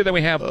votes here than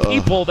we have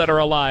people that are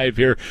alive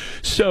here.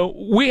 So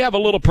we have a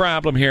little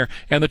problem here,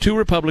 and the two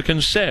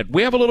Republicans said,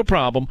 we have a little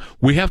problem.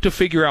 We have to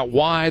figure out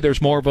why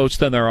there's more votes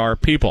than there are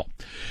people.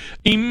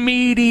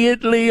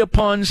 Immediately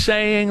upon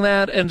saying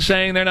that and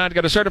saying they're not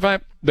going to certify,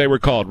 they were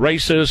called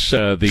racist.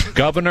 The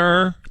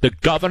governor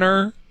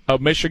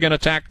of Michigan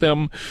attacked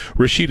them.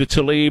 Rashida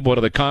Tlaib, one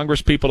of the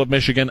Congress people of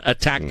Michigan,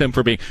 attacked them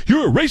for being,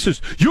 you're a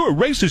racist. You're a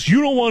racist.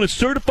 You don't want to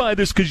certify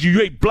this because you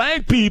hate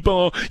black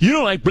people. You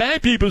don't like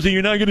black people, so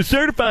you're not going to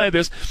certify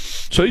this.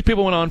 So these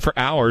people went on for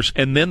hours,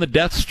 and then the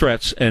death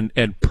threats and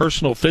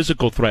personal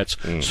physical threats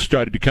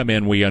started to come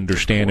in, we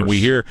understand, and we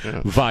hear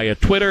via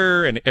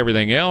Twitter and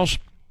everything else.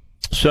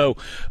 So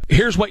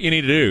here's what you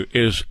need to do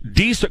is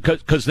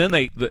because then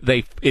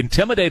they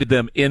intimidated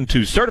them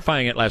into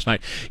certifying it last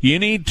night. You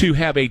need to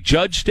have a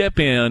judge step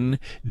in,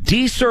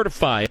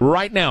 decertify it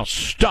right now.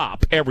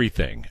 Stop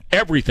everything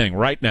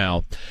right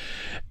now.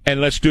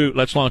 And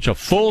let's launch a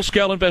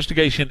full-scale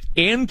investigation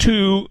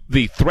into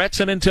the threats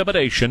and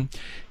intimidation.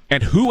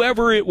 And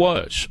whoever it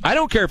was, I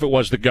don't care if it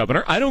was the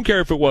governor, I don't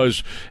care if it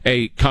was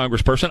a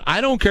congressperson,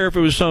 I don't care if it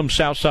was some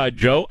Southside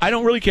Joe, I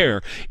don't really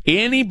care.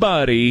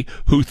 Anybody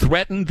who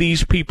threatened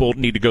these people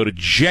need to go to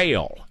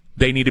jail.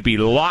 They need to be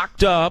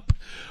locked up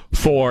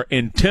for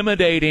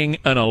intimidating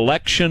an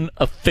election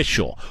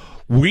official.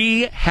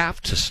 We have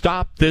to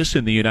stop this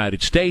in the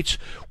United States.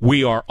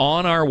 We are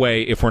on our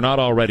way, if we're not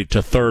already,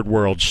 to third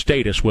world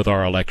status with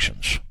our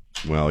elections.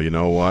 Well, you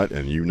know what?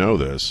 And you know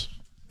this.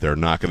 They're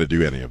not going to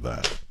do any of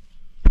that.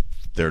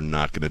 They're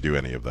not going to do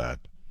any of that.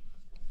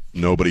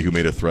 Nobody who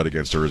made a threat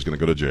against her is going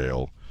to go to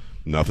jail.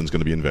 Nothing's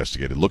going to be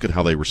investigated. Look at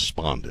how they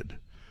responded.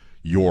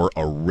 You're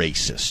a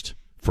racist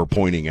for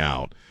pointing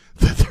out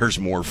that there's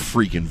more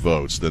freaking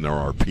votes than there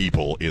are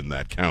people in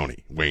that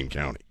county, Wayne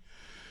County.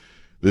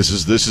 This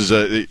is the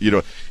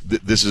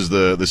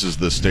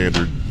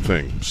standard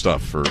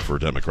stuff for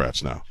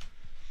Democrats now.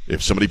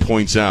 If somebody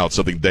points out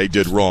something they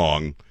did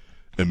wrong,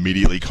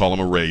 immediately call them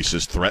a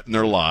racist, threaten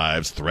their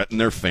lives, threaten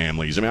their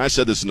families. I mean, I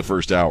said this in the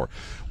first hour.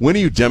 When are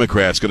you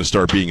Democrats going to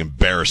start being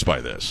embarrassed by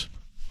this?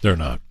 They're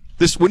not.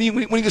 When are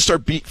you going to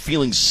start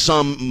feeling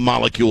some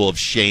molecule of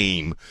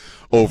shame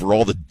over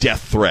all the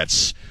death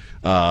threats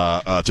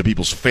to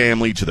people's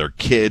family, to their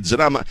kids?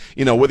 And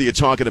whether you're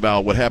talking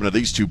about what happened to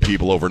these two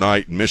people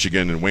overnight in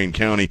Michigan and Wayne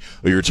County,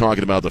 or you're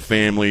talking about the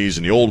families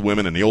and the old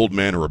women and the old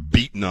men who are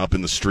beaten up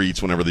in the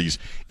streets whenever these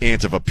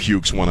Antifa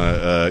pukes want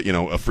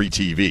a free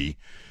TV.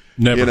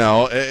 Never.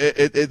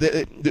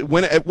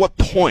 At what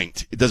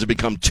point does it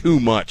become too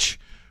much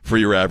for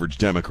your average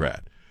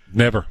Democrat?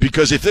 Never.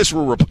 Because if these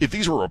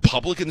were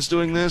Republicans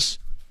doing this,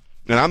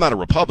 and I'm not a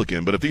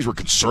Republican, but if these were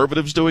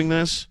conservatives doing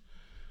this,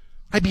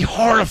 I'd be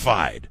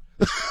horrified.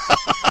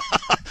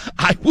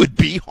 I would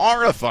be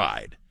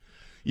horrified.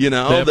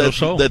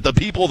 That the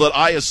people that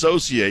I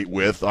associate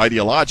with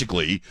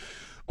ideologically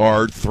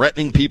are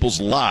threatening people's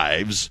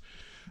lives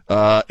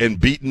and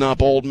beating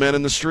up old men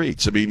in the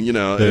streets. I mean,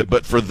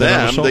 but for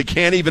them, they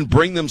can't even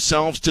bring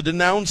themselves to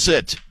denounce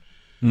it.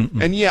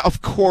 Mm-mm. And yeah,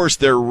 of course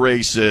they're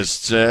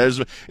racists.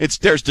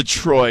 There's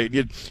Detroit.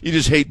 You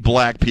just hate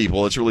black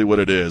people. That's really what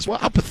it is. Well,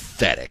 how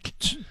pathetic.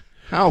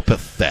 How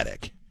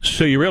pathetic.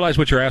 So you realize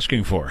what you're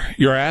asking for.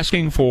 You're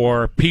asking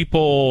for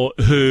people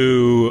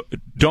who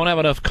don't have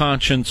enough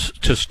conscience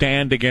to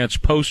stand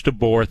against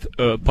post-birth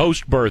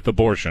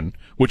abortion,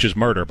 which is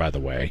murder, by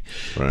the way,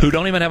 right, who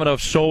don't even have enough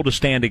soul to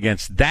stand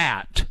against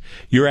that.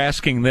 You're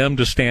asking them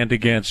to stand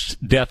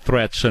against death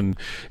threats and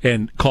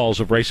calls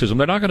of racism.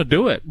 They're not going to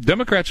do it.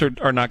 Democrats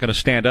are not going to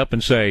stand up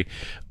and say,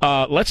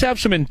 let's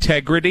have some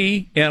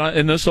integrity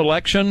in this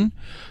election.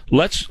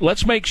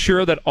 Let's make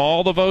sure that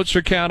all the votes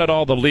are counted,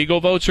 all the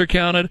legal votes are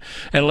counted,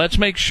 and let's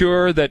make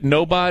sure that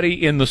nobody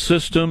in the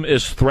system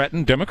is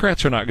threatened.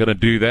 Democrats are not going to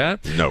do that.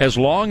 No. As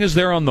long as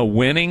they're on the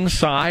winning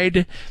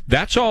side,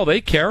 that's all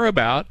they care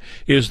about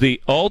is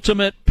the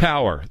ultimate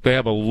power. They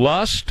have a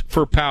lust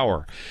for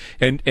power.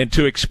 And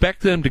to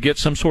expect them to get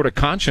some sort of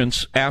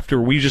conscience after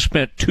we just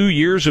spent 2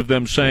 years of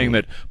them saying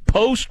that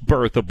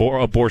post-birth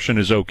abortion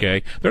is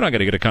okay, they're not going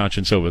to get a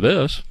conscience over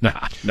this.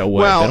 Nah, no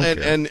way. Well,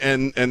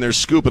 and they're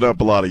scooping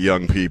up a lot of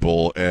young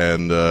people,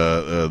 and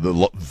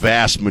the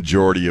vast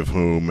majority of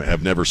whom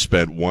have never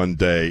spent one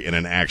day in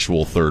an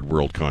actual third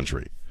world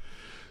country.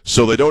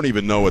 So they don't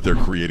even know what they're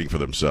creating for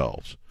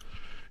themselves.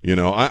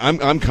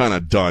 I'm kind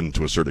of done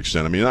to a certain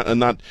extent. I mean, I'm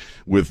not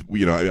with,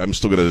 I'm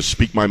still going to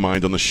speak my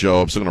mind on the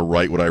show. I'm still going to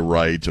write what I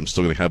write. I'm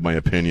still going to have my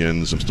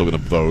opinions. I'm still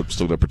going to vote. I'm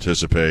still going to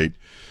participate.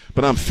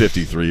 But I'm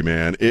 53,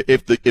 man.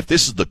 If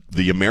this is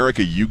the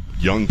America you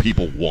young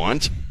people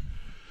want,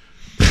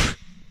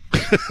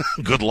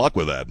 good luck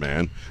with that,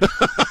 man.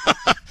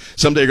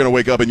 Someday you're going to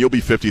wake up and you'll be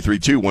 53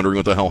 too, wondering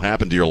what the hell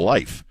happened to your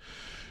life.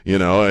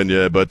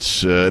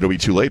 But it'll be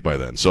too late by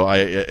then. So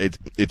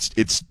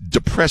it's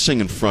depressing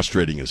and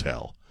frustrating as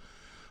hell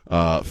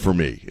for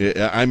me.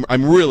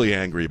 I'm really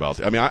angry about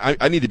it. I mean,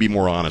 I need to be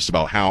more honest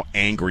about how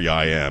angry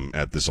I am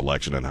at this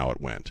election and how it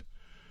went.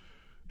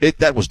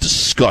 That was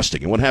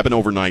disgusting, and what happened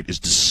overnight is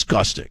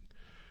disgusting.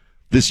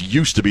 This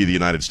used to be the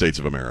United States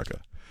of America,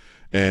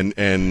 and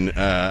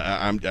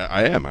I'm to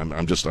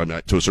a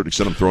certain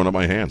extent I'm throwing up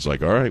my hands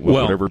like, all right,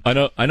 well, whatever. I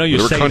know you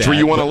say country that,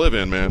 you want to live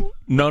in, man.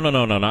 No.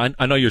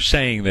 I know you're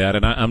saying that,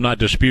 and I'm not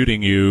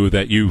disputing you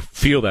that you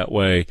feel that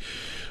way.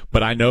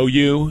 But I know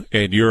you,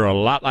 and you're a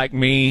lot like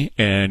me,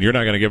 and you're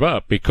not going to give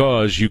up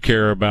because you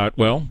care about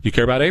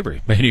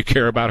Avery, and you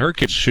care about her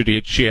kids.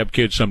 Should she have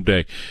kids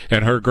someday?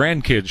 And her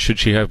grandkids, should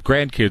she have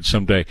grandkids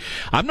someday?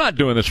 I'm not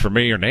doing this for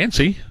me or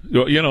Nancy,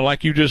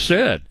 like you just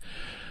said.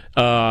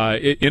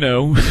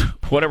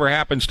 Whatever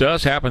happens to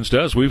us, happens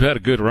to us. We've had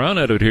a good run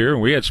at it here,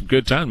 and we had some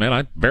good times, man.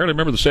 I barely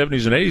remember the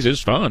 70s and 80s.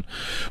 It's fun.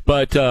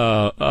 But,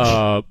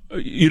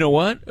 you know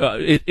what?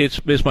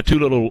 It's my two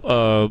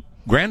little,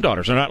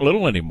 granddaughters. They're not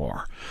little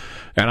anymore.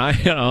 And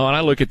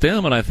I look at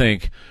them and I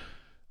think,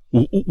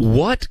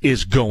 what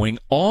is going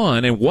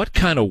on and what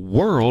kind of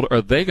world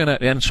are they going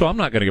to, and so I'm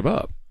not going to give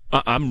up.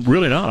 I'm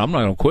really not. I'm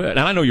not going to quit. And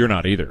I know you're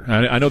not either.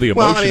 I know the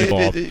emotion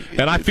involved.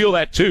 And I feel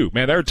that too,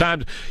 man. There are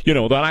times,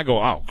 that I go,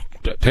 oh,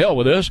 to hell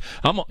with this.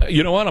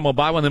 You know what? I'm going to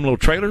buy one of them little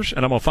trailers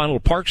and I'm going to find a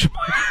little park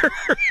somewhere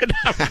and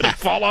I'm going to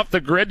fall off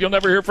the grid. You'll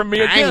never hear from me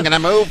again. I'm going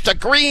to move to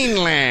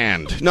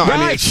Greenland. No,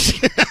 right.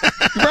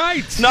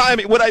 Right. No,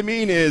 what I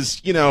mean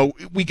is,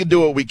 we can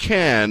do what we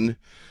can.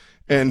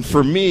 And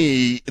for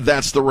me,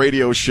 that's the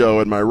radio show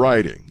and my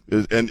writing.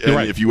 And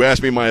right. If you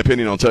ask me my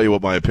opinion, I'll tell you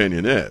what my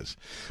opinion is.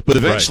 But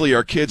eventually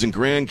our kids and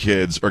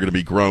grandkids are going to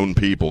be grown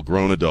people,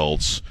 grown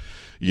adults,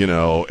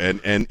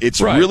 and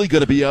it's really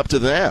going to be up to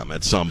them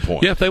at some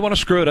point. Yeah, if they want to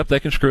screw it up, they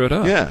can screw it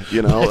up. Yeah,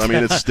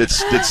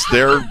 it's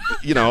their,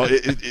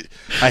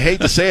 I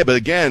hate to say it, but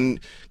again,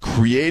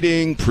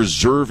 creating,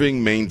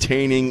 preserving,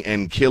 maintaining,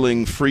 and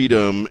killing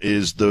freedom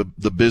is the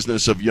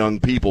business of young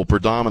people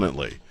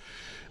predominantly.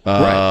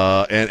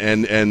 Right.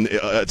 And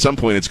at some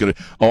point it's going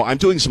to, I'm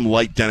doing some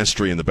light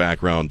dentistry in the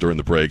background during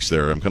the breaks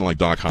there. I'm kind of like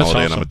Doc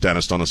Holliday, and I'm a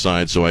dentist on the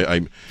side. So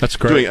that's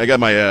great. I got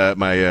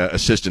my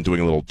assistant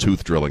doing a little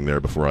tooth drilling there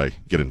before I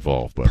get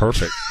involved. But.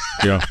 Perfect.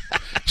 Yeah.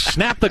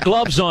 Snap the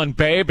gloves on,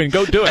 babe, and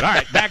go do it. All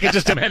right, back in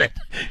just a minute.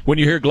 When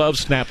you hear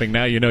gloves snapping,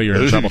 now you know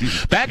you're in trouble.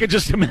 Back in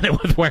just a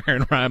minute with Ware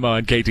and Rima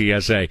on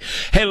KTSA.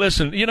 Hey,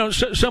 listen,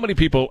 so many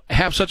people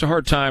have such a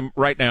hard time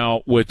right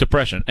now with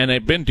depression, and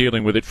they've been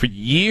dealing with it for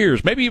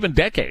years, maybe even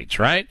decades,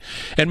 right?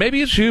 And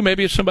maybe it's you,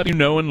 maybe it's somebody you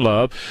know and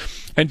love,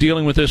 and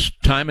dealing with this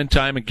time and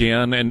time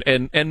again,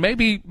 and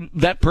maybe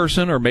that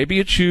person, or maybe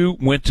it's you,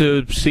 went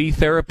to see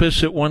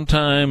therapists at one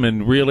time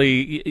and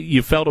really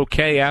you felt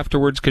okay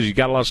afterwards because you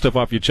got a lot of stuff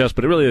off your chest,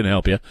 but it really didn't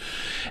help you.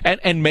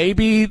 And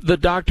maybe the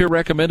doctor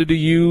recommended to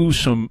you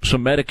some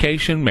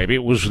medication. Maybe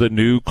it was the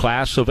new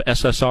class of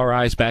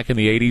SSRIs back in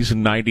the 80s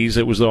and 90s.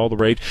 It was all the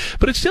rage,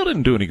 but it still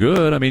didn't do any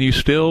good. I mean, you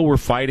still were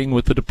fighting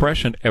with the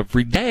depression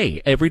every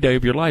day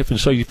of your life.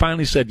 And so you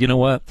finally said, you know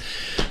what?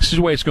 This is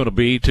the way it's going to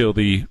be till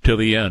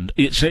the end.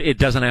 It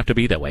doesn't have to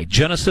be that way.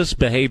 Genesis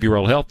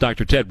Behavioral Health,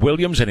 Dr. Ted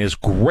Williams and his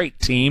great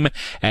team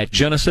at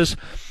Genesis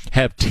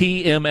have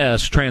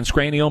TMS,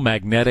 transcranial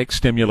magnetic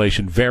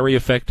stimulation, very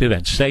effective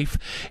and safe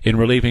in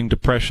relieving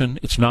depression.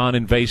 It's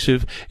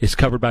non-invasive. It's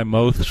covered by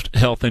most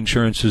health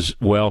insurance as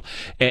well,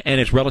 and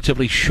it's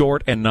relatively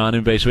short and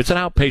non-invasive. It's an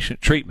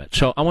outpatient treatment.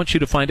 So I want you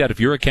to find out if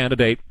you're a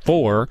candidate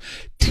for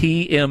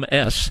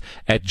TMS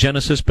at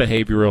Genesis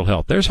Behavioral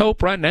Health. There's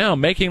hope right now,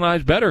 making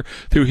lives better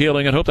through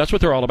healing and hope. That's what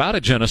they're all about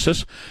at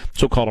Genesis.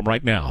 So call them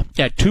right now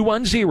at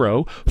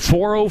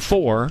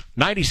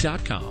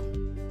 210-404-90.com.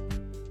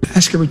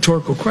 Ask a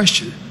rhetorical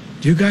question.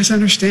 Do you guys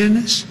understand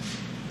this?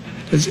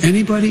 Does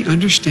anybody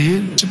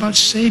understand? It's about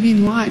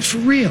saving lives, for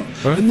real.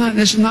 Huh?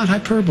 This is not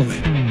hyperbole. You're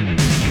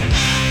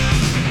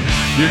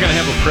going to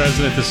have a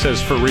president that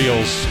says for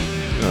reals.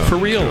 For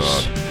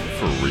reals. God.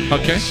 For reals.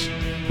 Okay.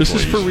 This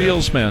is for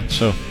reals, man.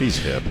 So he's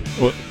hip.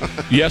 Well,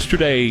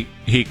 yesterday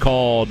he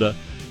called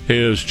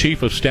his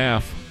chief of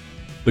staff.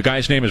 The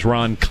guy's name is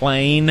Ron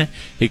Klain.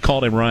 He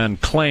called him Ron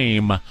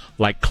Claim,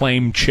 like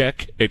claim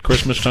check at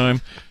Christmas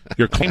time.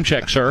 Your claim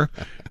check, sir.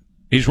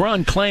 He's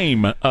Ron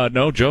Claim.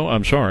 No, Joe,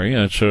 I'm sorry.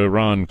 It's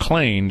Ron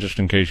Klain, just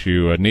in case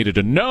you needed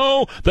to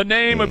know the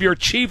name of your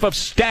chief of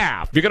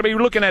staff. You're going to be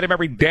looking at him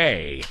every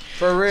day.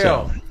 For real.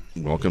 So,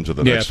 welcome to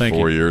the next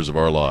 4 years of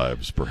our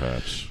lives,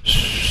 perhaps.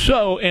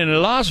 So, in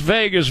Las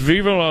Vegas,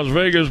 Viva Las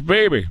Vegas,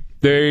 baby.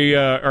 They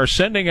are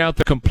sending out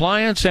the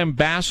compliance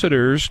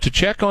ambassadors to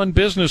check on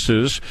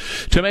businesses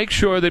to make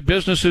sure that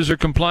businesses are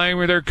complying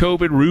with their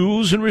COVID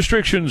rules and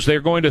restrictions. They're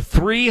going to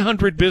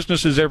 300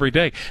 businesses every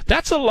day.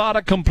 That's a lot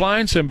of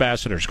compliance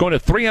ambassadors, going to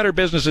 300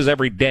 businesses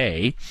every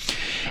day.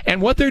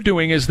 And what they're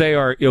doing is they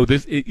are,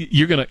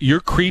 your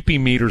creepy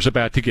meter's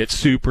about to get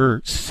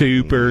super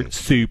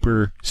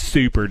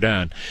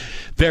done.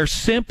 They're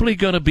simply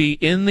going to be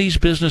in these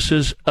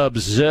businesses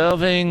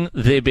observing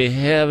the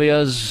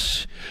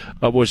behaviors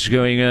of what's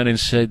going on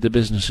inside the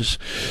businesses.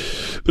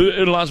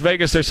 In Las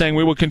Vegas, they're saying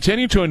we will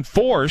continue to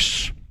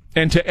enforce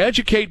and to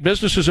educate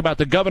businesses about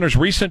the governor's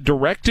recent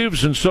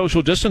directives and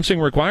social distancing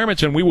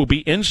requirements, and we will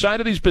be inside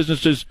of these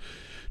businesses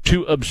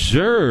to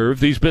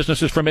observe these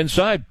businesses from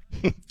inside.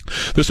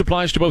 This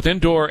applies to both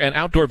indoor and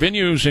outdoor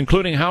venues,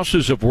 including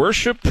houses of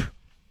worship.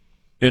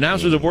 In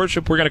houses of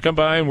worship, we're going to come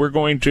by and we're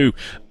going to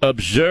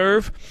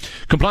observe.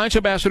 Compliance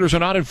ambassadors are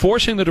not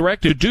enforcing the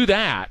directive to do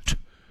that.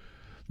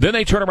 Then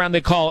they turn around,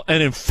 they call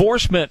an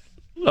enforcement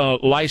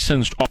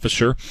licensed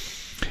officer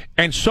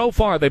And so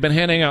far, they've been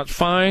handing out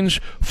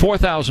fines: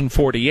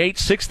 $4,048,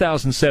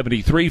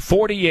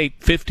 $6,073,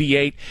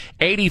 $48.58,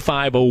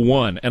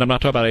 $85.01. And I'm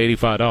not talking about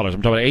 $85.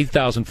 I'm talking about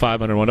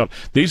 $8,501.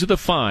 These are the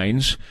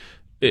fines.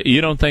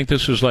 You don't think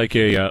this is like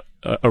a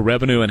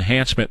revenue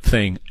enhancement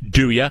thing,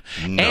 do you?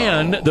 No.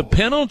 And the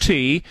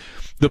penalty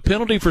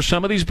for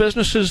some of these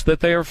businesses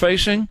that they are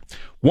facing,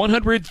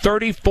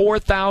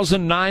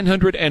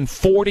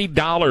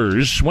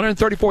 $134,940.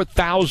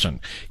 $134,000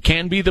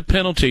 can be the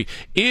penalty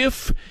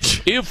if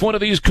one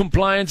of these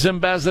compliance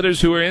ambassadors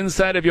who are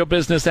inside of your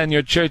business and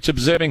your church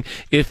observing,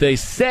 if they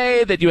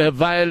say that you have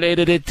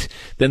violated it,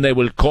 then they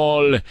will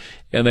call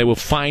and they will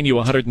fine you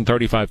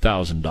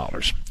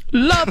 $135,000.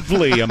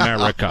 Lovely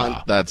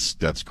America.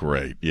 That's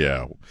great.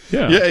 Yeah.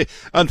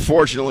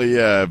 Unfortunately,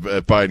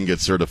 if Biden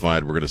gets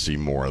certified, we're going to see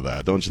more of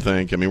that, don't you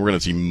think? I mean, we're going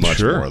to see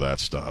much more of that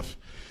stuff.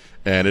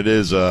 And it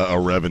is a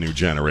revenue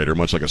generator,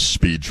 much like a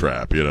speed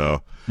trap, you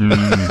know.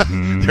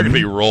 Mm-hmm. They're going to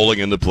be rolling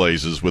into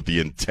places with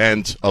the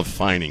intent of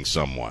finding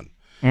someone.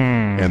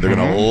 Mm-hmm. And they're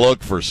going to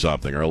look for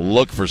something or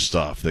look for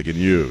stuff they can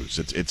use.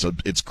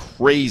 It's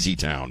crazy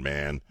town,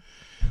 man.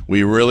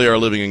 We really are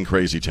living in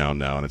crazy town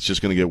now, and it's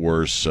just going to get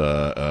worse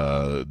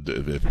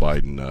if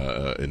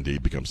Biden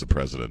indeed becomes the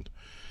president.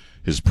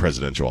 His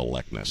presidential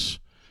electness.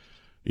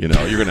 You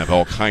know, you're going to have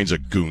all kinds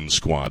of goon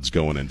squads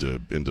going into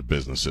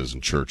businesses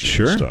and churches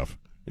and stuff.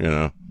 You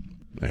know,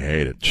 I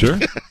hate it. Sure.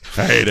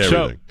 I hate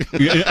everything.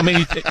 I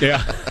mean,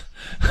 yeah.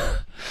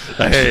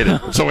 I hate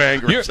it. I'm so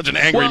angry. I'm such an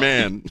angry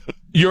man.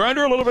 You're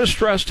under a little bit of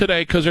stress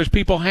today because there's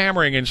people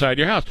hammering inside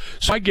your house.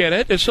 So I get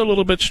it. It's a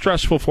little bit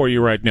stressful for you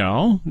right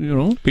now. You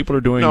know, people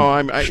are doing. No,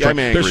 I'm angry.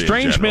 There's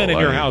strange men in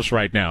your house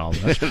right now.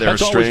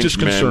 That's always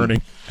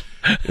disconcerting.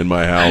 In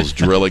my house,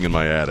 drilling in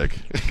my attic.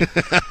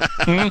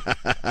 Now,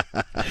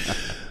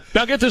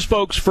 get this,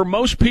 folks. For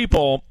most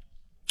people,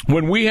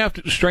 when we have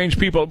strange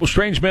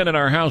men in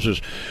our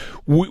houses,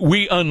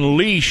 we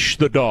unleash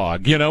the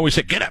dog. You know, we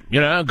say, get him, you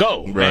know,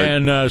 go. Right.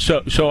 And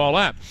so all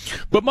that.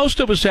 But most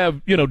of us have,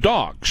 you know,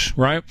 dogs,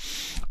 right?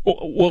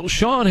 Well,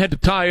 Sean had to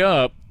tie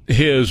up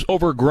his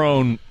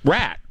overgrown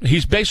rat.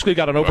 He's basically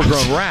got an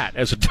overgrown rat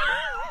as a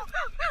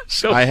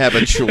So I have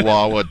a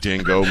Chihuahua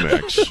Dingo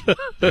mix.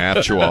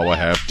 Half Chihuahua,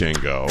 half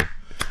Dingo.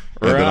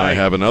 And then I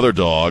have another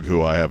dog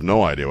who I have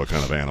no idea what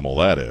kind of animal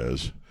that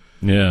is.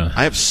 Yeah.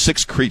 I have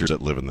 6 creatures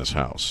that live in this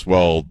house.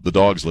 Well, the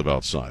dogs live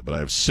outside, but I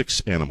have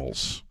 6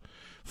 animals.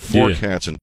 4 cats and